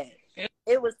bad.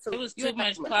 It was too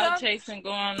much cloud chasing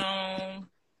going on.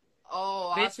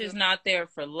 Oh, bitches not there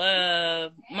for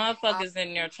love. Motherfuckers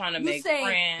in there trying to make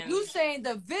friends. You saying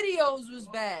the videos was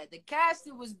bad, the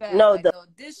casting was bad. No, like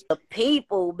the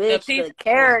people, bitch, the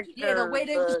characters. Yeah, the way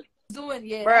they was doing,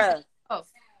 yeah. Bruh,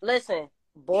 listen,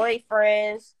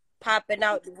 boyfriends popping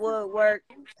out the woodwork,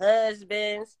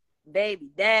 husbands, baby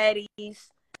daddies.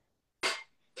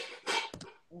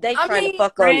 They trying to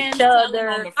fuck on each other.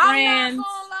 On the I'm not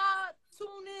gonna lie.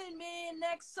 Tune in, man.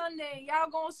 Next Sunday, y'all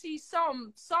gonna see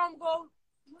some go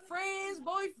friends,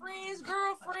 boyfriends,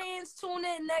 girlfriends. Tune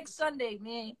in next Sunday,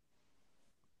 man.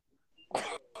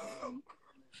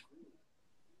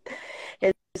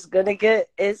 It's gonna get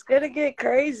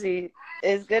crazy.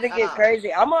 It's gonna get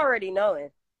crazy. I'm already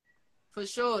knowing. For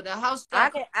sure. The house.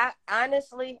 I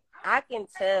honestly can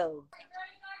tell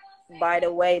by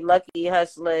the way Lucky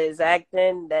Hustler is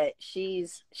acting that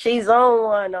she's on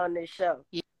one on this show.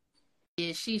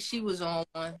 Yeah, she was on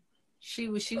one. She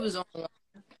was on one.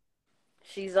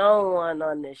 She's on one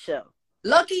on this show.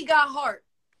 Lucky got heart.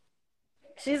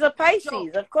 She's a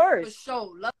Pisces, of course. For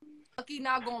sure. Lucky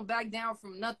not going back down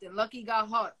from nothing. Lucky got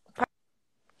heart.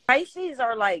 Pisces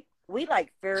are like, we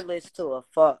like fearless to a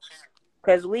fuck.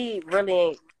 Because we really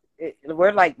ain't,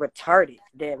 we're like retarded,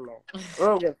 damn near. We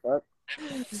don't give a fuck.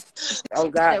 Oh,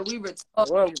 God. We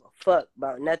don't give a fuck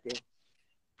about nothing.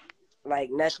 Like,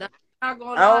 nothing. I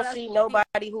don't see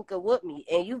nobody who could whoop me.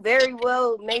 And you very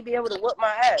well may be able to whoop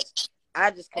my ass. I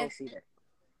just can't see that.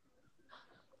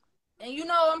 And you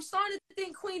know, I'm starting to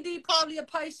think Queen D probably a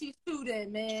Pisces too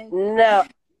then, man. No.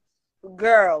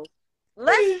 Girl,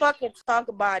 let's fucking talk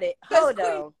about it. Hold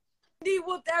on. D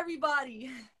whooped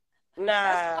everybody.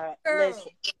 Nah,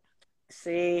 listen.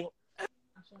 See,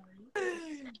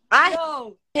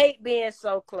 I hate being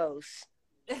so close.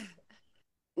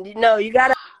 No, you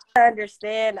gotta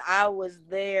understand I was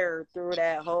there through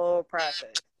that whole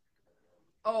process.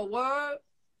 Oh, what?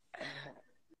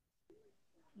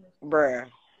 Bruh.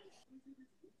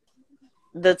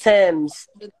 The Timbs.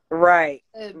 Right.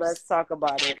 Let's talk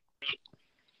about it.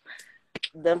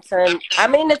 The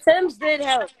Timbs did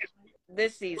help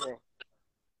this season.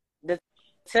 The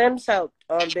Timbs helped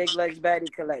on Big Legs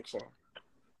Baddie Collection.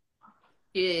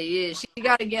 Yeah. She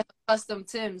got to get custom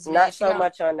Timbs. Man. Not so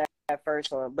much on that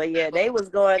first one. But yeah, they was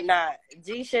going,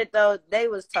 G shit though, they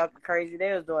was talking crazy.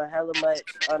 They was doing hella much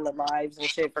on the lives and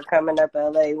shit for coming up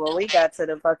LA. When we got to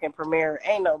the fucking premiere,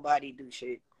 ain't nobody do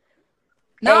shit.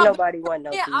 No, ain't nobody want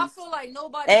no yeah, beef. I feel like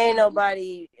nobody. Ain't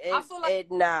nobody. I feel like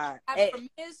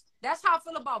that's how I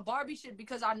feel about Barbie shit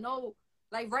because I know,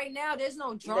 like right now, there's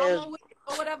no drama with it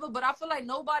or whatever. But I feel like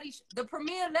nobody. The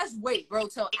premiere, let's wait, bro,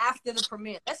 till after the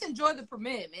premiere. Let's enjoy the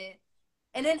premiere, man.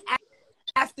 And then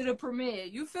after the premiere,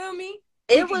 you feel me?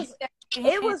 It was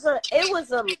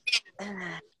a.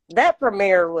 That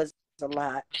premiere was a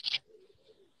lot.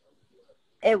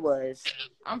 It was.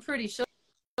 I'm pretty sure.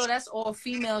 So that's all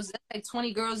females. That's like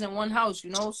 20 girls in one house,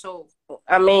 you know? So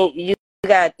I mean, you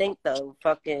gotta think though.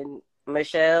 Fucking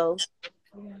Michelle,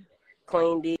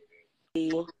 Queen D.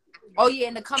 Oh yeah,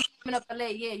 and the coming up LA,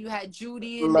 yeah, you had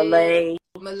Judy and Malay,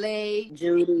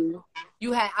 Judy.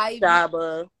 You had Ivy,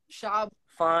 Shaba,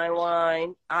 Fine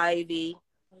Wine, Ivy,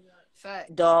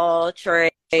 Doll, Trey.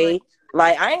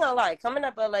 Like I ain't gonna lie, coming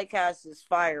up LA cast is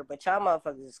fire, but y'all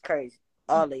motherfuckers is crazy.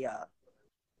 All of y'all.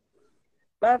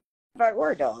 But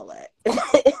where Doll at?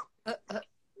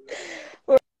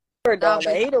 Where Doll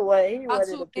at? He one of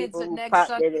the people who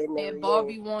popped it in there.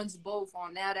 Barbie wants both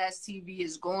on Now That's TV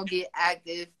is gonna get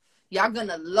active. Y'all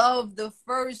gonna love the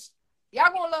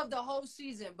whole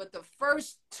season, but the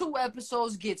first 2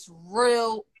 episodes gets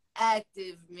real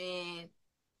active, man.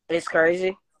 It's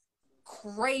crazy.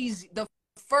 The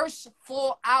first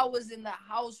 4 hours in the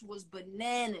house was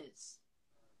bananas.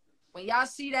 When y'all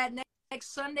see that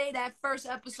next Sunday, that first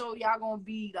episode, y'all gonna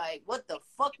be like, what the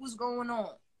fuck was going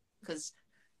on? Because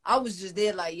I was just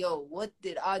there like, yo, what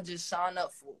did I just sign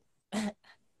up for?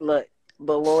 Look,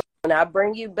 but when I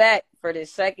bring you back for the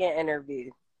second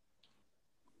interview,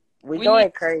 we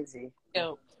going crazy.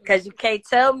 Because you can't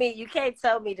tell me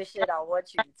the shit I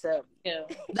want you to tell me.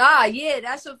 Yeah,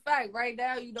 that's a fact. Right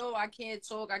now, you know, I can't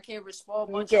talk, I can't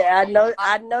respond.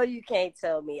 I know you can't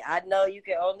tell me. I know you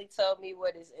can only tell me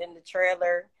what is in the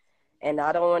trailer. And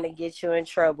I don't want to get you in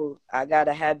trouble. I got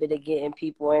a habit of getting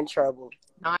people in trouble.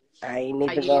 I ain't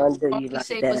even going to do you like that.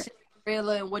 What's in the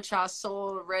trailer and what y'all saw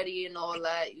already and all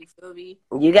that. You feel me?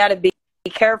 You got to be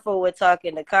careful with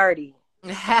talking to Cardi.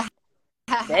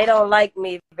 They don't like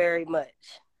me very much.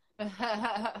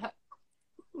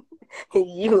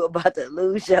 You about to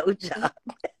lose your job.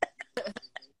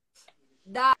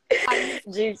 But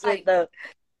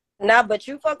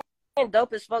you fucking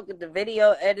dope as fuck with the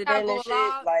video editing and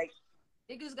shit. Like,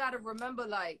 niggas gotta remember,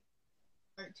 like,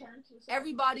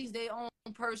 everybody's their own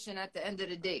person at the end of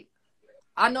the day.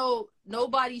 I know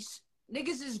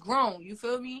niggas is grown, you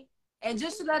feel me? And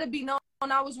just to let it be known,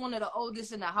 I was one of the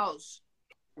oldest in the house.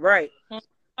 Right.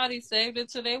 Somebody saved it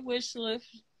to their wish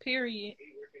list, period.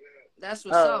 That's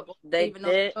what's up. They even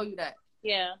did? Know you that.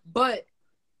 Yeah. But,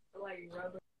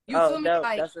 You feel me? Dope.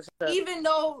 Like, even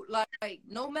though, like,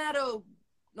 no matter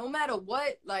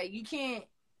what, like, you can't.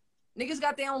 Niggas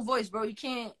got their own voice, bro. You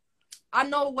can't. I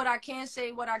know what I can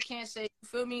say, what I can't say. You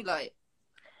feel me? Like,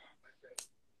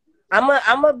 I'm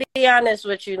gonna be honest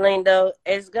with you, Lindo.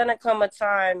 It's gonna come a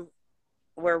time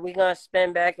where we're gonna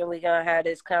spin back and we're gonna have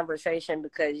this conversation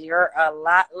because you're a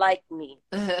lot like me.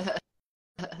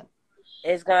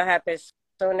 It's gonna happen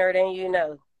sooner than you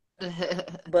know.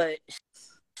 But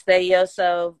stay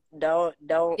yourself. Don't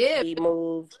be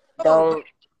moved.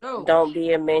 Don't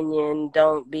be a minion.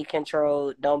 Don't be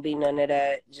controlled. Don't be none of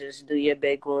that. Just do your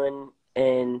big one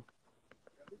and.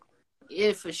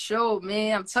 Yeah, for sure,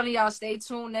 man. I'm telling y'all, stay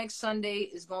tuned. Next Sunday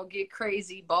is gonna get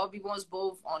crazy. Barbie Wants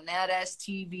Both on That Ass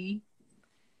TV.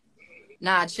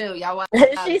 Nah, chill, y'all.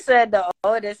 She said the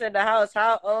oldest in the house.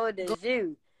 How old is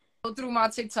you? Go through my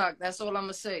TikTok. That's all I'm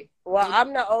gonna say. Well,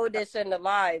 I'm the oldest in the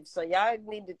live, so y'all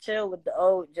need to chill with the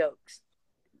old jokes,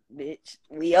 bitch.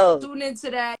 We old. Tune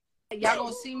into that. Y'all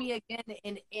gonna see me again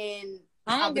in.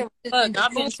 I don't give a fuck.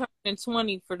 I've been turning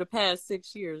 20 for the past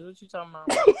 6 years. What you talking about?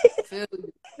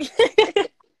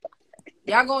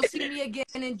 Y'all gonna see me again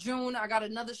in June. I got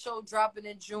another show dropping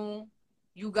in June.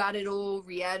 You Got It All,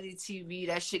 reality TV.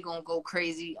 That shit gonna go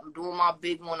crazy. I'm doing my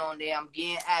big one on there. I'm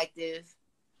getting active.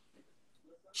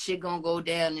 Shit gonna go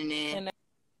down in there.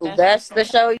 That's the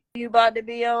show you about to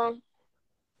be on?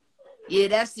 Yeah,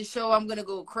 that's the show I'm gonna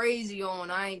go crazy on.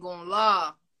 I ain't gonna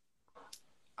lie.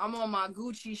 I'm on my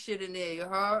Gucci shit in there, you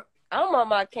heard? I'm on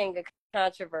my King of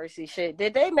Controversy shit.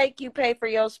 Did they make you pay for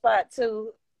your spot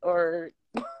too? Or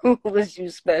was you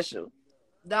special?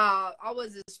 Nah, I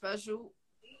wasn't special.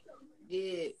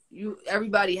 Yeah,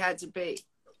 everybody had to pay.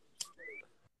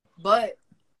 But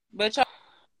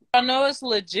y'all know it's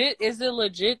legit. Is it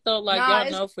legit though? Like,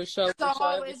 y'all know for sure. It's a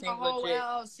whole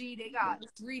LLC. They got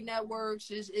 3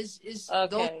 networks. It's okay.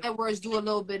 Those networks do a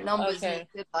little bit numbers. Okay.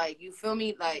 Like, you feel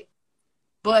me? Like,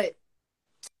 but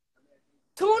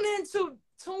tune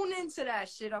into that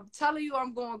shit. I'm telling you,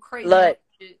 I'm going crazy. Look,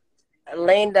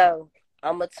 Lindo,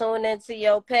 I'ma tune into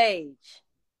your page.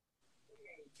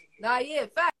 Nah, yeah,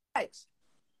 facts.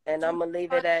 And I'm gonna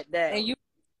leave it at that. And you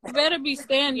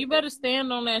better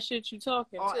stand on that shit you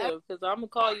talking to, because I'm gonna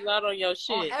call you out on your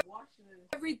shit.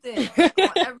 Everything.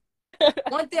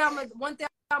 One thing I'm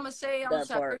gonna say, I'm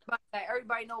sorry,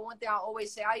 everybody know one thing I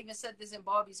always say. I even said this in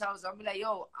Barbie's house. I'm be like,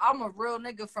 yo, I'm a real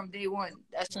nigga from day one.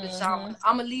 That's just I'm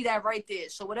gonna leave that right there.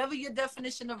 So whatever your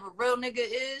definition of a real nigga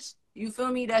is, you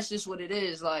feel me? That's just what it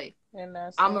is. Like,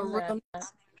 I'm a real nigga,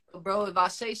 bro. If I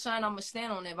say something, I'm gonna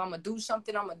stand on it. If I'm gonna do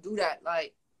something, I'm gonna do that.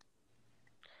 Like,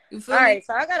 you feel me? All right,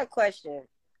 so I got a question.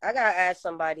 I gotta ask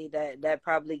somebody that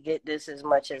probably get this as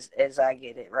much as I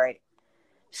get it, right?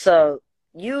 So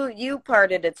you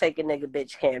part of the Take a Nigga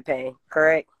Bitch campaign,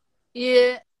 correct?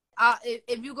 Yeah.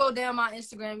 If you go down my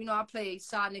Instagram, you know I play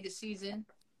Side Nigga Season.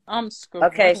 I'm screwed.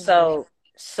 Okay, so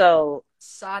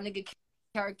Side Nigga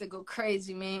character go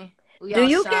crazy, man. Do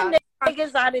you get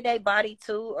niggas out of their body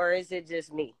too, or is it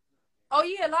just me? Oh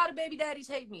yeah, a lot of baby daddies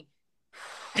hate me.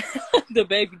 The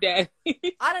baby daddy.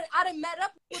 I done met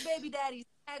up with baby daddies,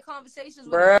 had conversations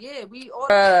with them. Yeah, we all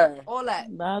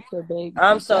that. Not the baby.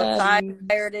 I'm so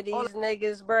tired of these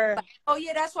niggas, bruh. Oh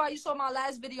yeah, that's why you saw my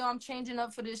last video. I'm changing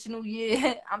up for this new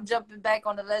year. I'm jumping back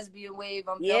on the lesbian wave.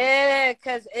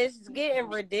 Cause it's getting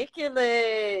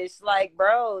ridiculous. Like,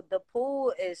 bro, the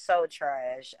pool is so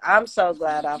trash. I'm so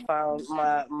glad I found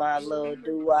my little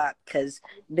doo-wop, cause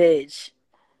bitch.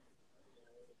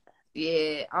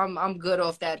 Yeah, I'm good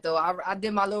off that though. I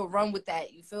did my little run with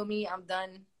that. You feel me? I'm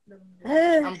done.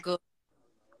 I'm good.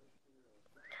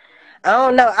 I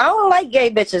don't know. I don't like gay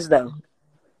bitches though.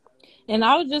 And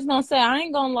I was just gonna say, I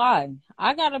ain't gonna lie.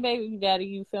 I got a baby daddy,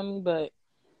 you feel me? But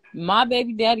my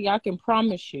baby daddy, I can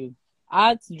promise you,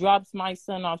 I drops my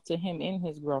son off to him and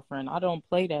his girlfriend. I don't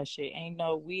play that shit. Ain't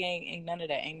none of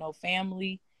that. Ain't no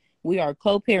family. We are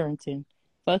co-parenting.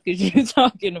 Fuck is you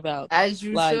talking about? As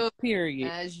you should.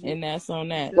 Period. And that's on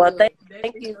that. Well, thank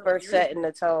you for setting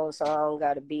the tone, so I don't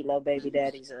gotta beat no baby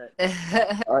daddies up.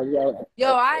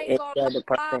 Yo, I ain't gonna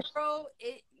lie, bro.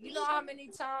 You know how many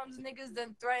times niggas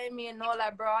done threaten me and all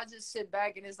that, bro? I just sit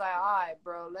back and it's like, all right,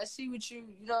 bro, let's see what you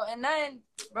know. And then,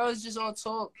 bro, it's just all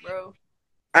talk, bro.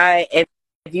 All right, if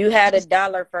you had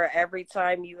 $1 for every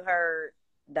time you heard,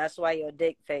 that's why your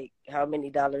dick fake, how many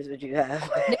dollars would you have?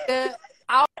 Nigga,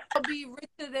 I'll be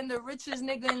richer than the richest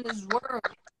nigga in this world.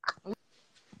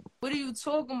 What are you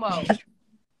talking about?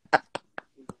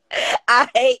 I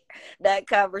hate that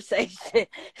conversation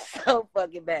so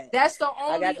fucking bad. That's the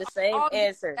only. I got the same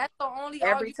answer. That's the only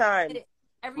every time.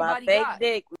 My fake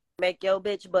dick make your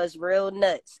bitch bust real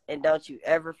nuts, and don't you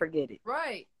ever forget it.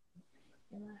 Right.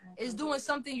 is doing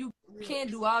something you can't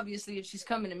do, obviously, if she's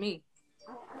coming to me.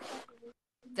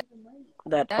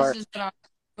 That's part. just what I'm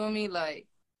doing. Me like.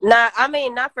 Nah, I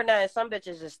mean, not for nothing. Some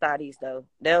bitches just thotties though.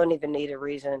 They don't even need a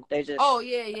reason. They just. Oh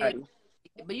yeah.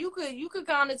 But you could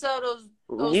kind of tell those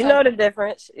you know the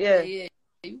difference. Yeah.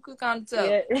 You could kind of tell.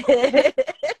 Yeah.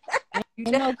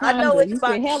 I know what you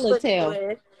can hella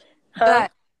tell. Huh?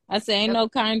 I say ain't no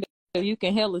kind of you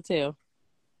can hella tell.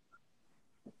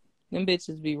 Them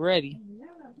bitches be ready.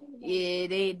 Yeah,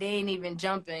 they ain't even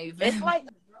jumping. It's like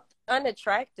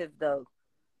unattractive though.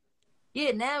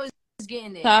 Yeah, now it's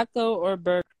getting there. Taco or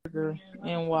burger,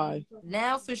 and why?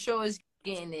 Now for sure it's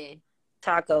getting there.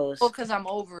 Tacos. Oh, because I'm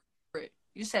over it.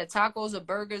 You said tacos or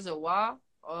burgers or why?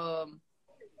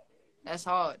 That's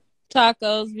hard.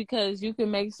 Tacos, because you can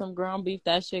make some ground beef.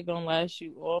 That shit gonna last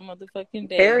you all motherfucking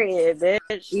day. Period,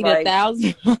 bitch. Eat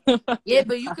 1,000. Yeah,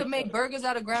 but you could make burgers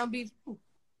out of ground beef too.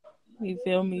 You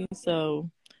feel me? So,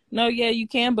 no, yeah, you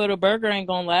can, but a burger ain't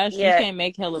gonna last you. You can't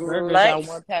make hella burgers out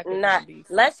one pack of ground beef.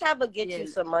 Let's have a get you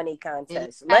some money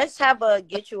contest. Let's have a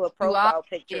get you a profile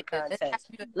picture contest.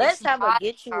 Let's have a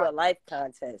get you a life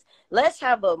contest. Let's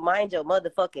have a mind your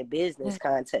motherfucking business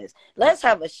contest. Let's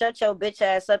have a shut your bitch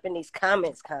ass up in these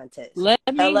comments contest. Let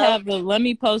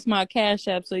me post my Cash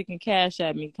App so you can Cash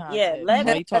App me contest. Yeah, let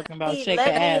me talking about shake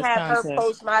her ass have contest. her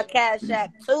post my Cash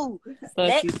App too.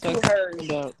 Next to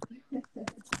hers.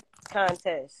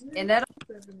 Contest. And that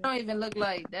don't even look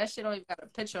like that shit. Don't even got a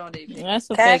picture on it. That's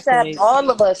a Cash App all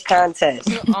of us contest.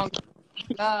 Oh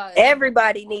God.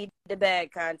 Everybody need the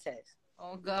bag contest.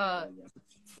 Oh God.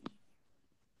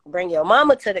 Bring your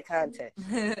mama to the contest.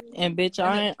 And bitch,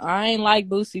 I ain't like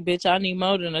Boosie, bitch. I need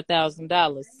more than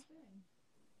 $1,000.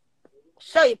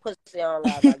 Show your pussy on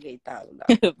live. I get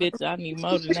 $1,000. Bitch, I need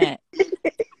more than that.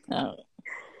 No.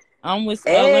 I'm with.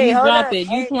 Let me drop it.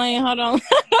 You playing? Hold on. Hold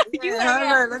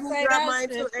on. Let me drop mine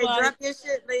too. Hey, drop your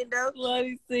shit, Lindo. Let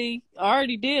me see. I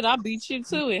already did. I beat you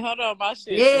to it. Hold on, my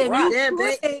shit. Yeah,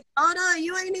 babe. Hold on.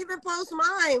 You ain't even post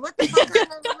mine. What the fuck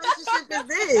kind of relationship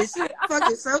is this?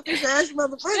 Fucking selfish ass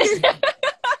motherfucker.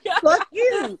 Fuck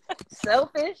you.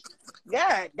 Selfish.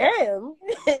 God damn.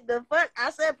 The fuck?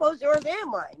 I said post yours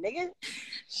and mine, nigga.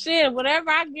 Shit, whatever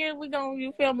I get,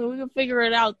 you feel me? We can figure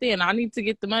it out then. I need to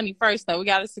get the money first, though. We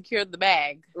got to secure the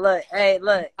bag. Look, I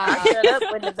shut up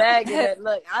with the bag in it.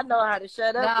 Look, I know how to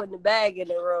shut up with the bag in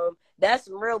the room. That's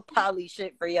some real poly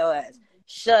shit for your ass.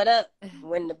 Shut up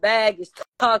when the bag is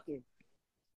talking.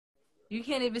 You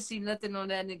can't even see nothing on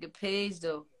that nigga page,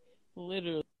 though.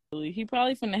 Literally. He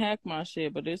probably finna hack my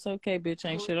shit, but it's okay, bitch.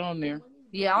 Ain't shit on there.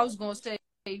 Yeah, I was gonna say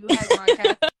you hack my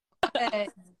cat.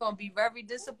 It's gonna be very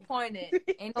disappointed.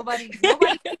 Ain't nobody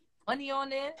money on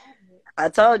there. I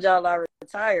told y'all I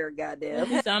retired,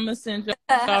 goddamn. I'm gonna send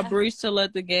y'all Breach to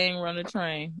let the gang run a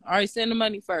train. All right, send the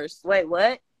money first. Wait,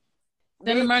 what?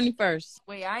 Send the money first.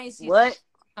 Wait, I ain't seen what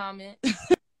comment.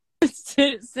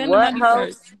 Send the money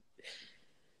first.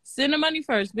 Send the money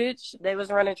first, bitch. They was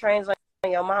running trains on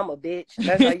your mama, bitch.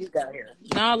 That's how you got here.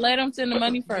 No, let them send the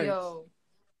money first. Yo.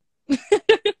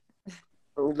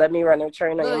 Let me run a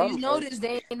train on your mama. You notice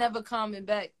they ain't never coming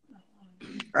back.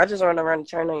 I just want to run a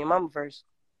train on your mama first.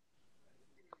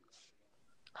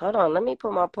 Hold on, let me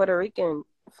put my Puerto Rican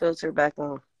filter back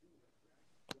on.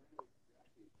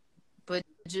 But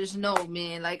just know,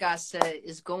 man, like I said,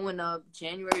 it's going up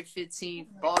January 15th.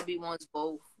 Barbie wants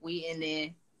both. We in there.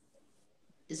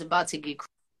 It's about to get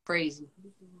crazy.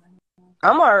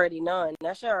 I'm already knowing.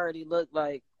 That shit already looked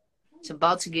like. It's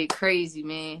about to get crazy,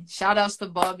 man. Shout outs to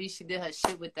Barbie. She did her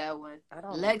shit with that one.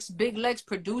 Big Lex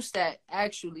produced that,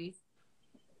 actually.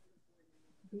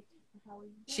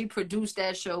 She produced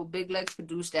that show. Big Lex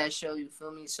produced that show, you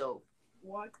feel me? So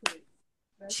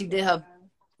she did her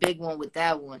big one with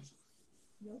that one.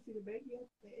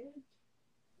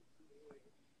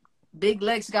 Big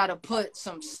Lex gotta put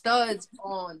some studs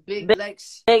on Big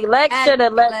Lex. Big Lex should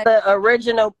have let the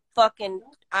original fucking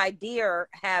idea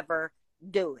haver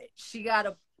do it. She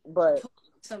gotta put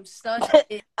some studs.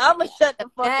 I'ma shut the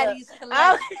fuck up.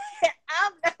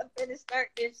 I'm not gonna start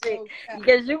this shit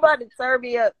because you about to turn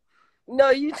me up. No,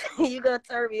 you gonna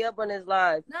turn me up on this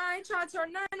live. No, I ain't trying to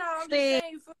turn nothing on. See,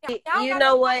 you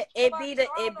know what? It be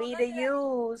the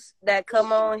yous that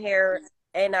come on here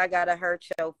and I gotta hurt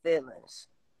your feelings.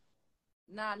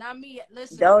 Nah, not me.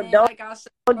 Listen, don't like I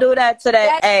said, don't do that to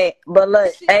that. Hey, but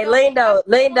look, hey, Lindo,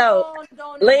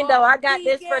 I got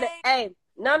this for the. Hey,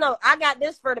 no, I got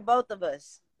this for the both of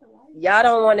us. Y'all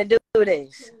don't want to do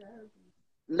this.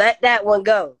 Let that one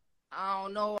go. I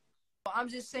don't know. I'm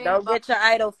just saying. Don't get your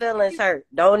idol feelings hurt.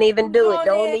 Don't even do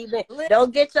it.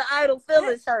 Don't get your idol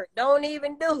feelings hurt. Don't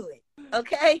even do it.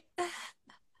 Okay.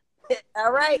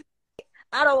 All right.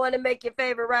 I don't want to make your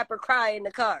favorite rapper cry in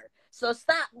the car. So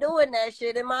stop doing that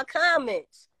shit in my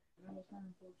comments.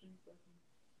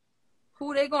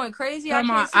 Who they going crazy?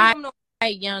 Come I can't see them. No.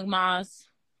 Young Moss.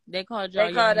 They called y'all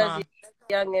Young Moss.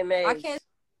 Young and Maze. I can't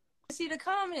see the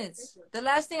comments. The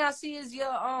last thing I see is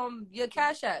your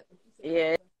Cash App.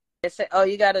 Yeah. Oh,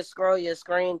 you gotta scroll your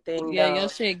screen thing. Yeah, your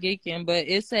shit geeking, but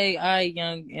it say I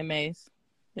Young and Maze.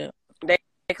 Yeah. They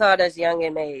called us Young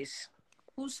and Maze.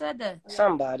 Who said that?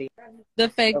 Somebody. The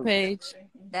fake page.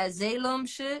 That Zalem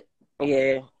shit?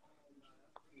 Yeah.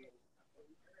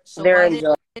 So they're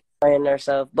enjoying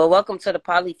themselves. But welcome to the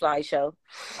Polyfly show.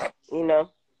 You know.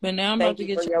 But now I'm about to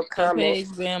get your page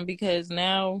spam because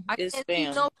now it's spam. I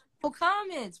can't see no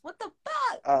comments. What the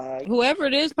fuck? Whoever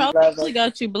it is probably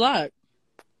got you blocked.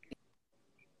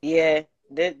 Yeah.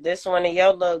 This one of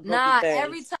your little Nah, things.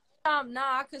 every time.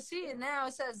 Nah, I can see it now.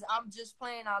 It says, I'm just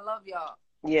playing. I love y'all.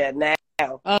 Yeah, now.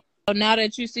 Oh, now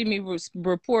that you see me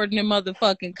reporting the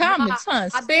motherfucking comments,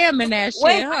 spamming that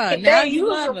shit, huh? Now you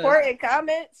love reporting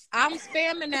comments? I'm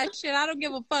spamming that shit. I don't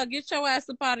give a fuck. Get your ass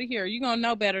up out of here. You gonna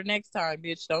know better next time,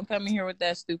 bitch. Don't come in here with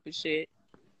that stupid shit.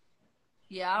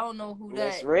 Yeah, I don't know who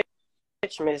that.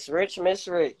 Miss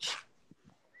Rich.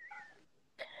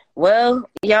 Well,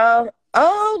 y'all.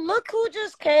 Oh, look who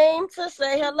just came to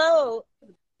say hello.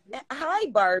 Hi,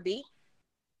 Barbie.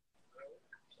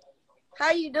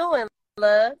 How you doing,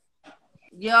 love?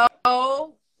 Yo,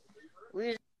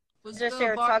 we was just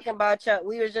here talking about you.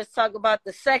 We were just talking about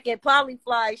the second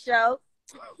Polyfly show.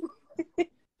 We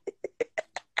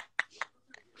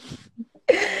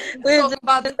was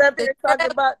talking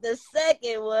about the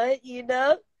second one, you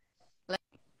know.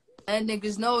 And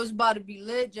niggas know it's about to be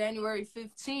lit January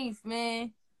 15th,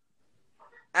 man.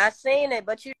 I seen it,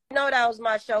 but you know that was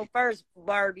my show first,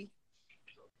 Barbie.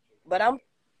 But I'm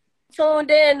tuned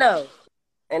in though.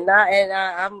 And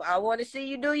I want to see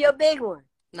you do your big one.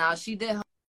 Nah, she did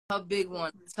her big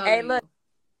one. Hey, look,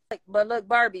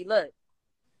 Barbie, look.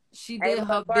 She did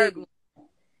her big one.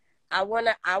 I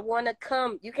wanna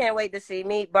come. You can't wait to see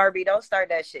me, Barbie. Don't start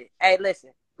that shit. Hey,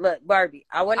 listen, look, Barbie.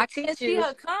 I want to teach you. I can't see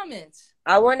her comments.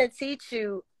 I want to teach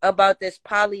you about this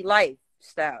poly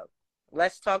lifestyle.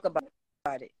 Let's talk about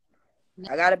it.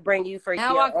 I gotta bring you for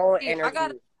now your own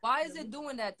interview. Why is it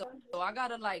doing that though? So I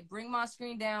gotta like bring my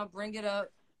screen down, bring it up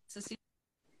to see.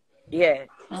 Yeah.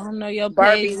 I don't know your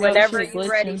Barbie. Whenever you're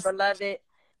ready, beloved,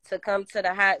 to come to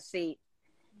the hot seat.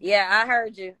 Yeah, I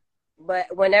heard you.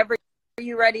 But whenever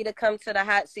you're ready to come to the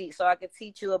hot seat, so I can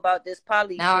teach you about this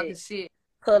poly now shit. I can see it.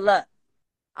 Pull up.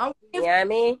 You know what I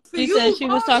mean? She said she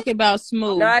was talking about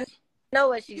Smooth. No, I know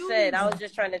what she said. I was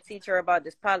just trying to teach her about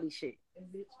this poly shit.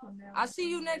 I see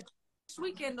you next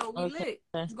weekend though. We lit.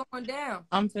 It's going down.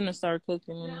 I'm finna start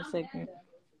cooking in a second.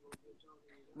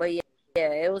 But yeah,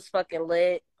 it was fucking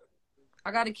lit.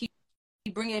 I gotta keep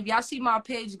bringing. If y'all see my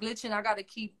page glitching, I gotta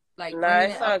keep like. No,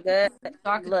 it's all good.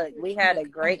 Look, we had a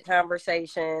great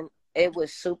conversation. It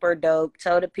was super dope.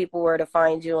 Tell the people where to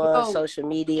find you on social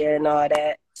media and all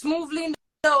that. Smooth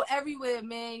Lindo everywhere,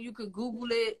 man. You could Google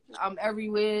it. I'm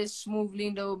everywhere. Smooth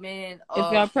Lindo, man.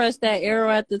 If y'all press that arrow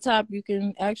at the top, you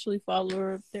can actually follow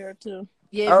her up there too.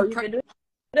 Yeah. You can do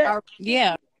that?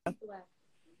 Yeah.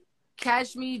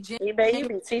 Catch me, you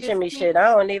be teaching me shit.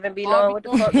 I don't even be knowing what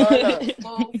the fuck going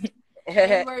on.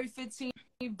 January 15th,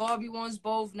 Barbie wants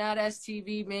both. Now that's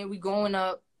TV, man. We going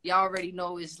up. Y'all already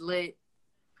know it's lit.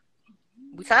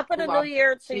 Top of the new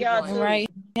year to y'all too. Right.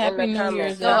 Happy New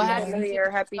Year. Happy New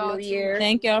Year. Happy New Year.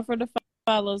 Thank y'all for the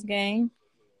follows, gang.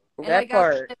 That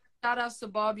part. Shout outs to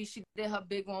Barbie. She did her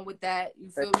big one with that. You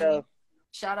feel me?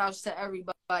 Shout outs to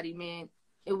everybody, man.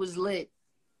 It was lit.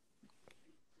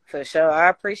 For sure. I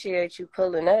appreciate you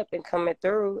pulling up and coming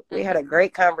through. We had a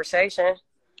great conversation.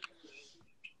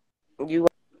 You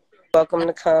welcome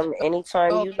to come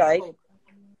anytime you like.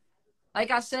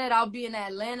 Like I said, I'll be in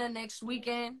Atlanta next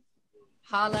weekend.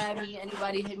 Holla at me.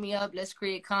 Anybody hit me up. Let's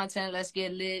create content. Let's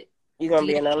get lit. You gonna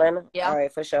be in Atlanta? Yeah. All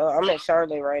right, for sure. I'm in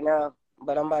Charlotte right now,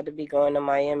 but I'm about to be going to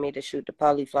Miami to shoot the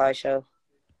Polyfly show.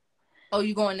 Oh,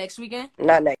 you going next weekend?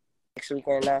 Not next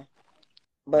weekend, nah.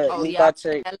 But we about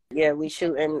to, we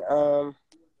shooting,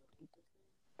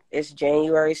 it's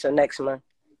January, so next month.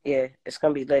 Yeah, it's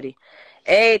gonna be litty.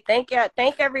 Hey, thank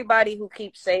everybody who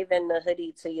keeps saving the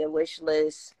hoodie to your wish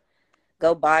list.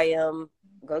 Go buy them.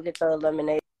 Go get the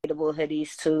eliminatable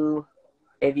hoodies too.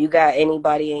 If you got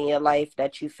anybody in your life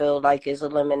that you feel like is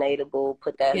eliminatable,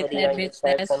 put that hoodie on your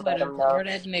chest and let them know. Or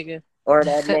that nigga. Or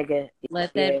that nigga.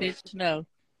 Let that bitch know.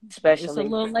 Especially. It's a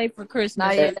little late for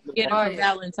Christmas. Get it for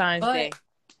Valentine's Day.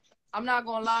 I'm not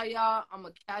gonna lie, y'all. I'm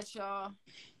gonna catch y'all.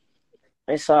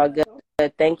 It's all good.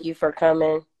 Thank you for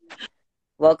coming.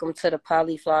 Welcome to the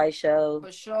Polyfly Show.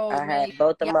 For sure, I man. had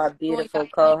both of my beautiful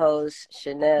co-hosts,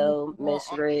 Chanel, Miss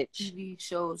Rich. TV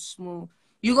show smooth.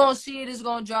 You gonna see it. It's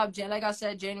gonna drop. Like I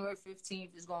said, January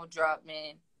 15th is gonna drop,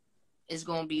 man. It's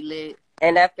gonna be lit.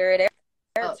 And after it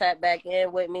tap back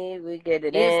in with me, we get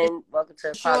it in. Welcome to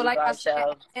the Polyfly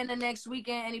Show. And the next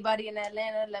weekend, anybody in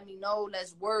Atlanta, let me know.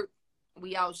 Let's work.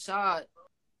 We outside.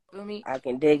 Feel me? I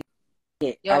can dig it.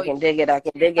 I can dig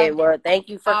it. Well, thank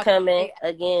you for coming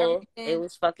again. It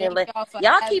was fucking lit.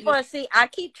 Y'all keep on I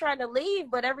keep trying to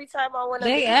leave, but every time I want to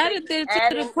They added it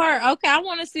to the cart. Okay, I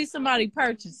want to see somebody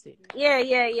purchase it.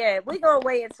 Yeah. We gonna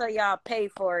wait until y'all pay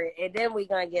for it, and then we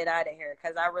gonna get out of here,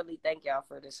 because I really thank y'all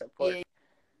for the support.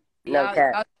 No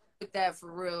cap. I'll with that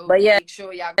for real. But yeah, make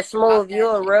sure y'all Smooth, you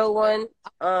a real one.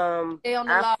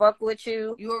 I fuck with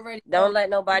you. You already don't let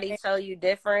nobody tell you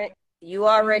different. You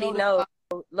already know.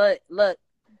 Look,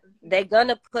 they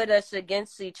gonna put us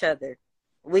against each other.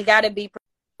 We gotta be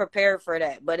prepared for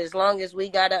that. But as long as we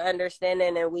got an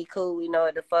understanding and we cool, we know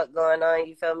what the fuck going on.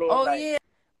 You feel me? Oh yeah.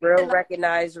 Real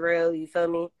recognize real. You feel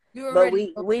me? But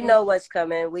we know what's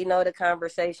coming. We know the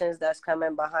conversations that's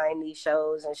coming behind these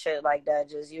shows and shit like that.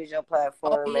 Just use your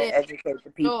platform and educate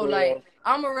the people. Like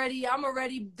I'm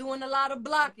already doing a lot of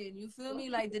blocking. You feel me?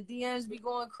 Like the DMs be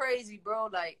going crazy, bro.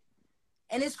 Like,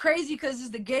 and it's crazy because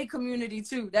it's the gay community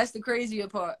too. That's the crazier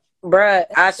part. Bruh,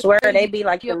 I swear they be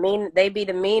like they be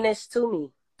the meanest to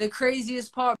me. The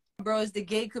craziest part, bro, is the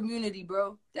gay community,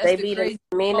 bro. They be the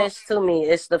meanest to me.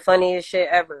 It's the funniest shit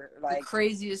ever. Like the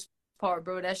craziest part,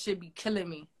 bro. That shit be killing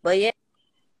me. But yeah,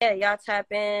 y'all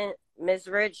tap in. Miss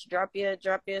Rich, drop your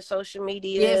social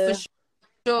media. Yeah, for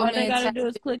sure. All they gotta do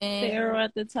is click the arrow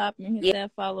at the top and hit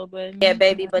that follow button. Yeah,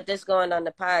 baby, but this going on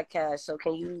the podcast, so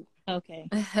can you? Okay.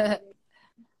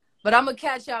 But I'm gonna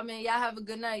catch y'all, man. Y'all have a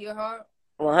good night. Your heart.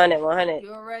 100.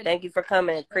 You already. Thank you for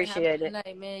coming. Appreciate it. Good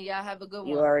night, man. Y'all have a good one.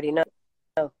 You already know.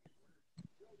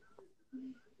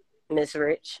 Miss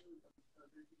Rich.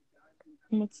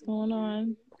 What's going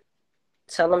on?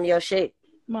 Tell them your shit.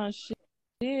 My shit.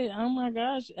 Oh my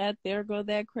gosh. There go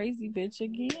that crazy bitch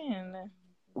again.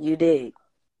 You did.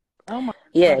 Oh my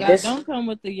God. Don't come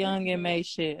with the Young M.A.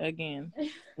 shit again.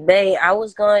 Babe, I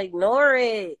was gonna ignore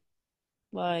it.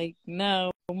 Like,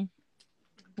 no.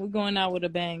 We're going out with a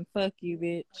bang. Fuck you,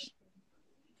 bitch.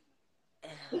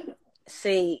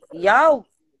 See, y'all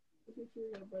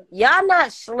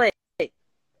not slick.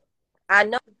 I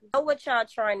know what y'all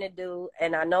trying to do,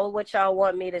 and I know what y'all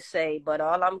want me to say, but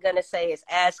all I'm gonna say is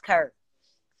ask her.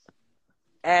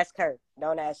 Ask her.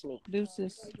 Don't ask me.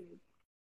 Deuces.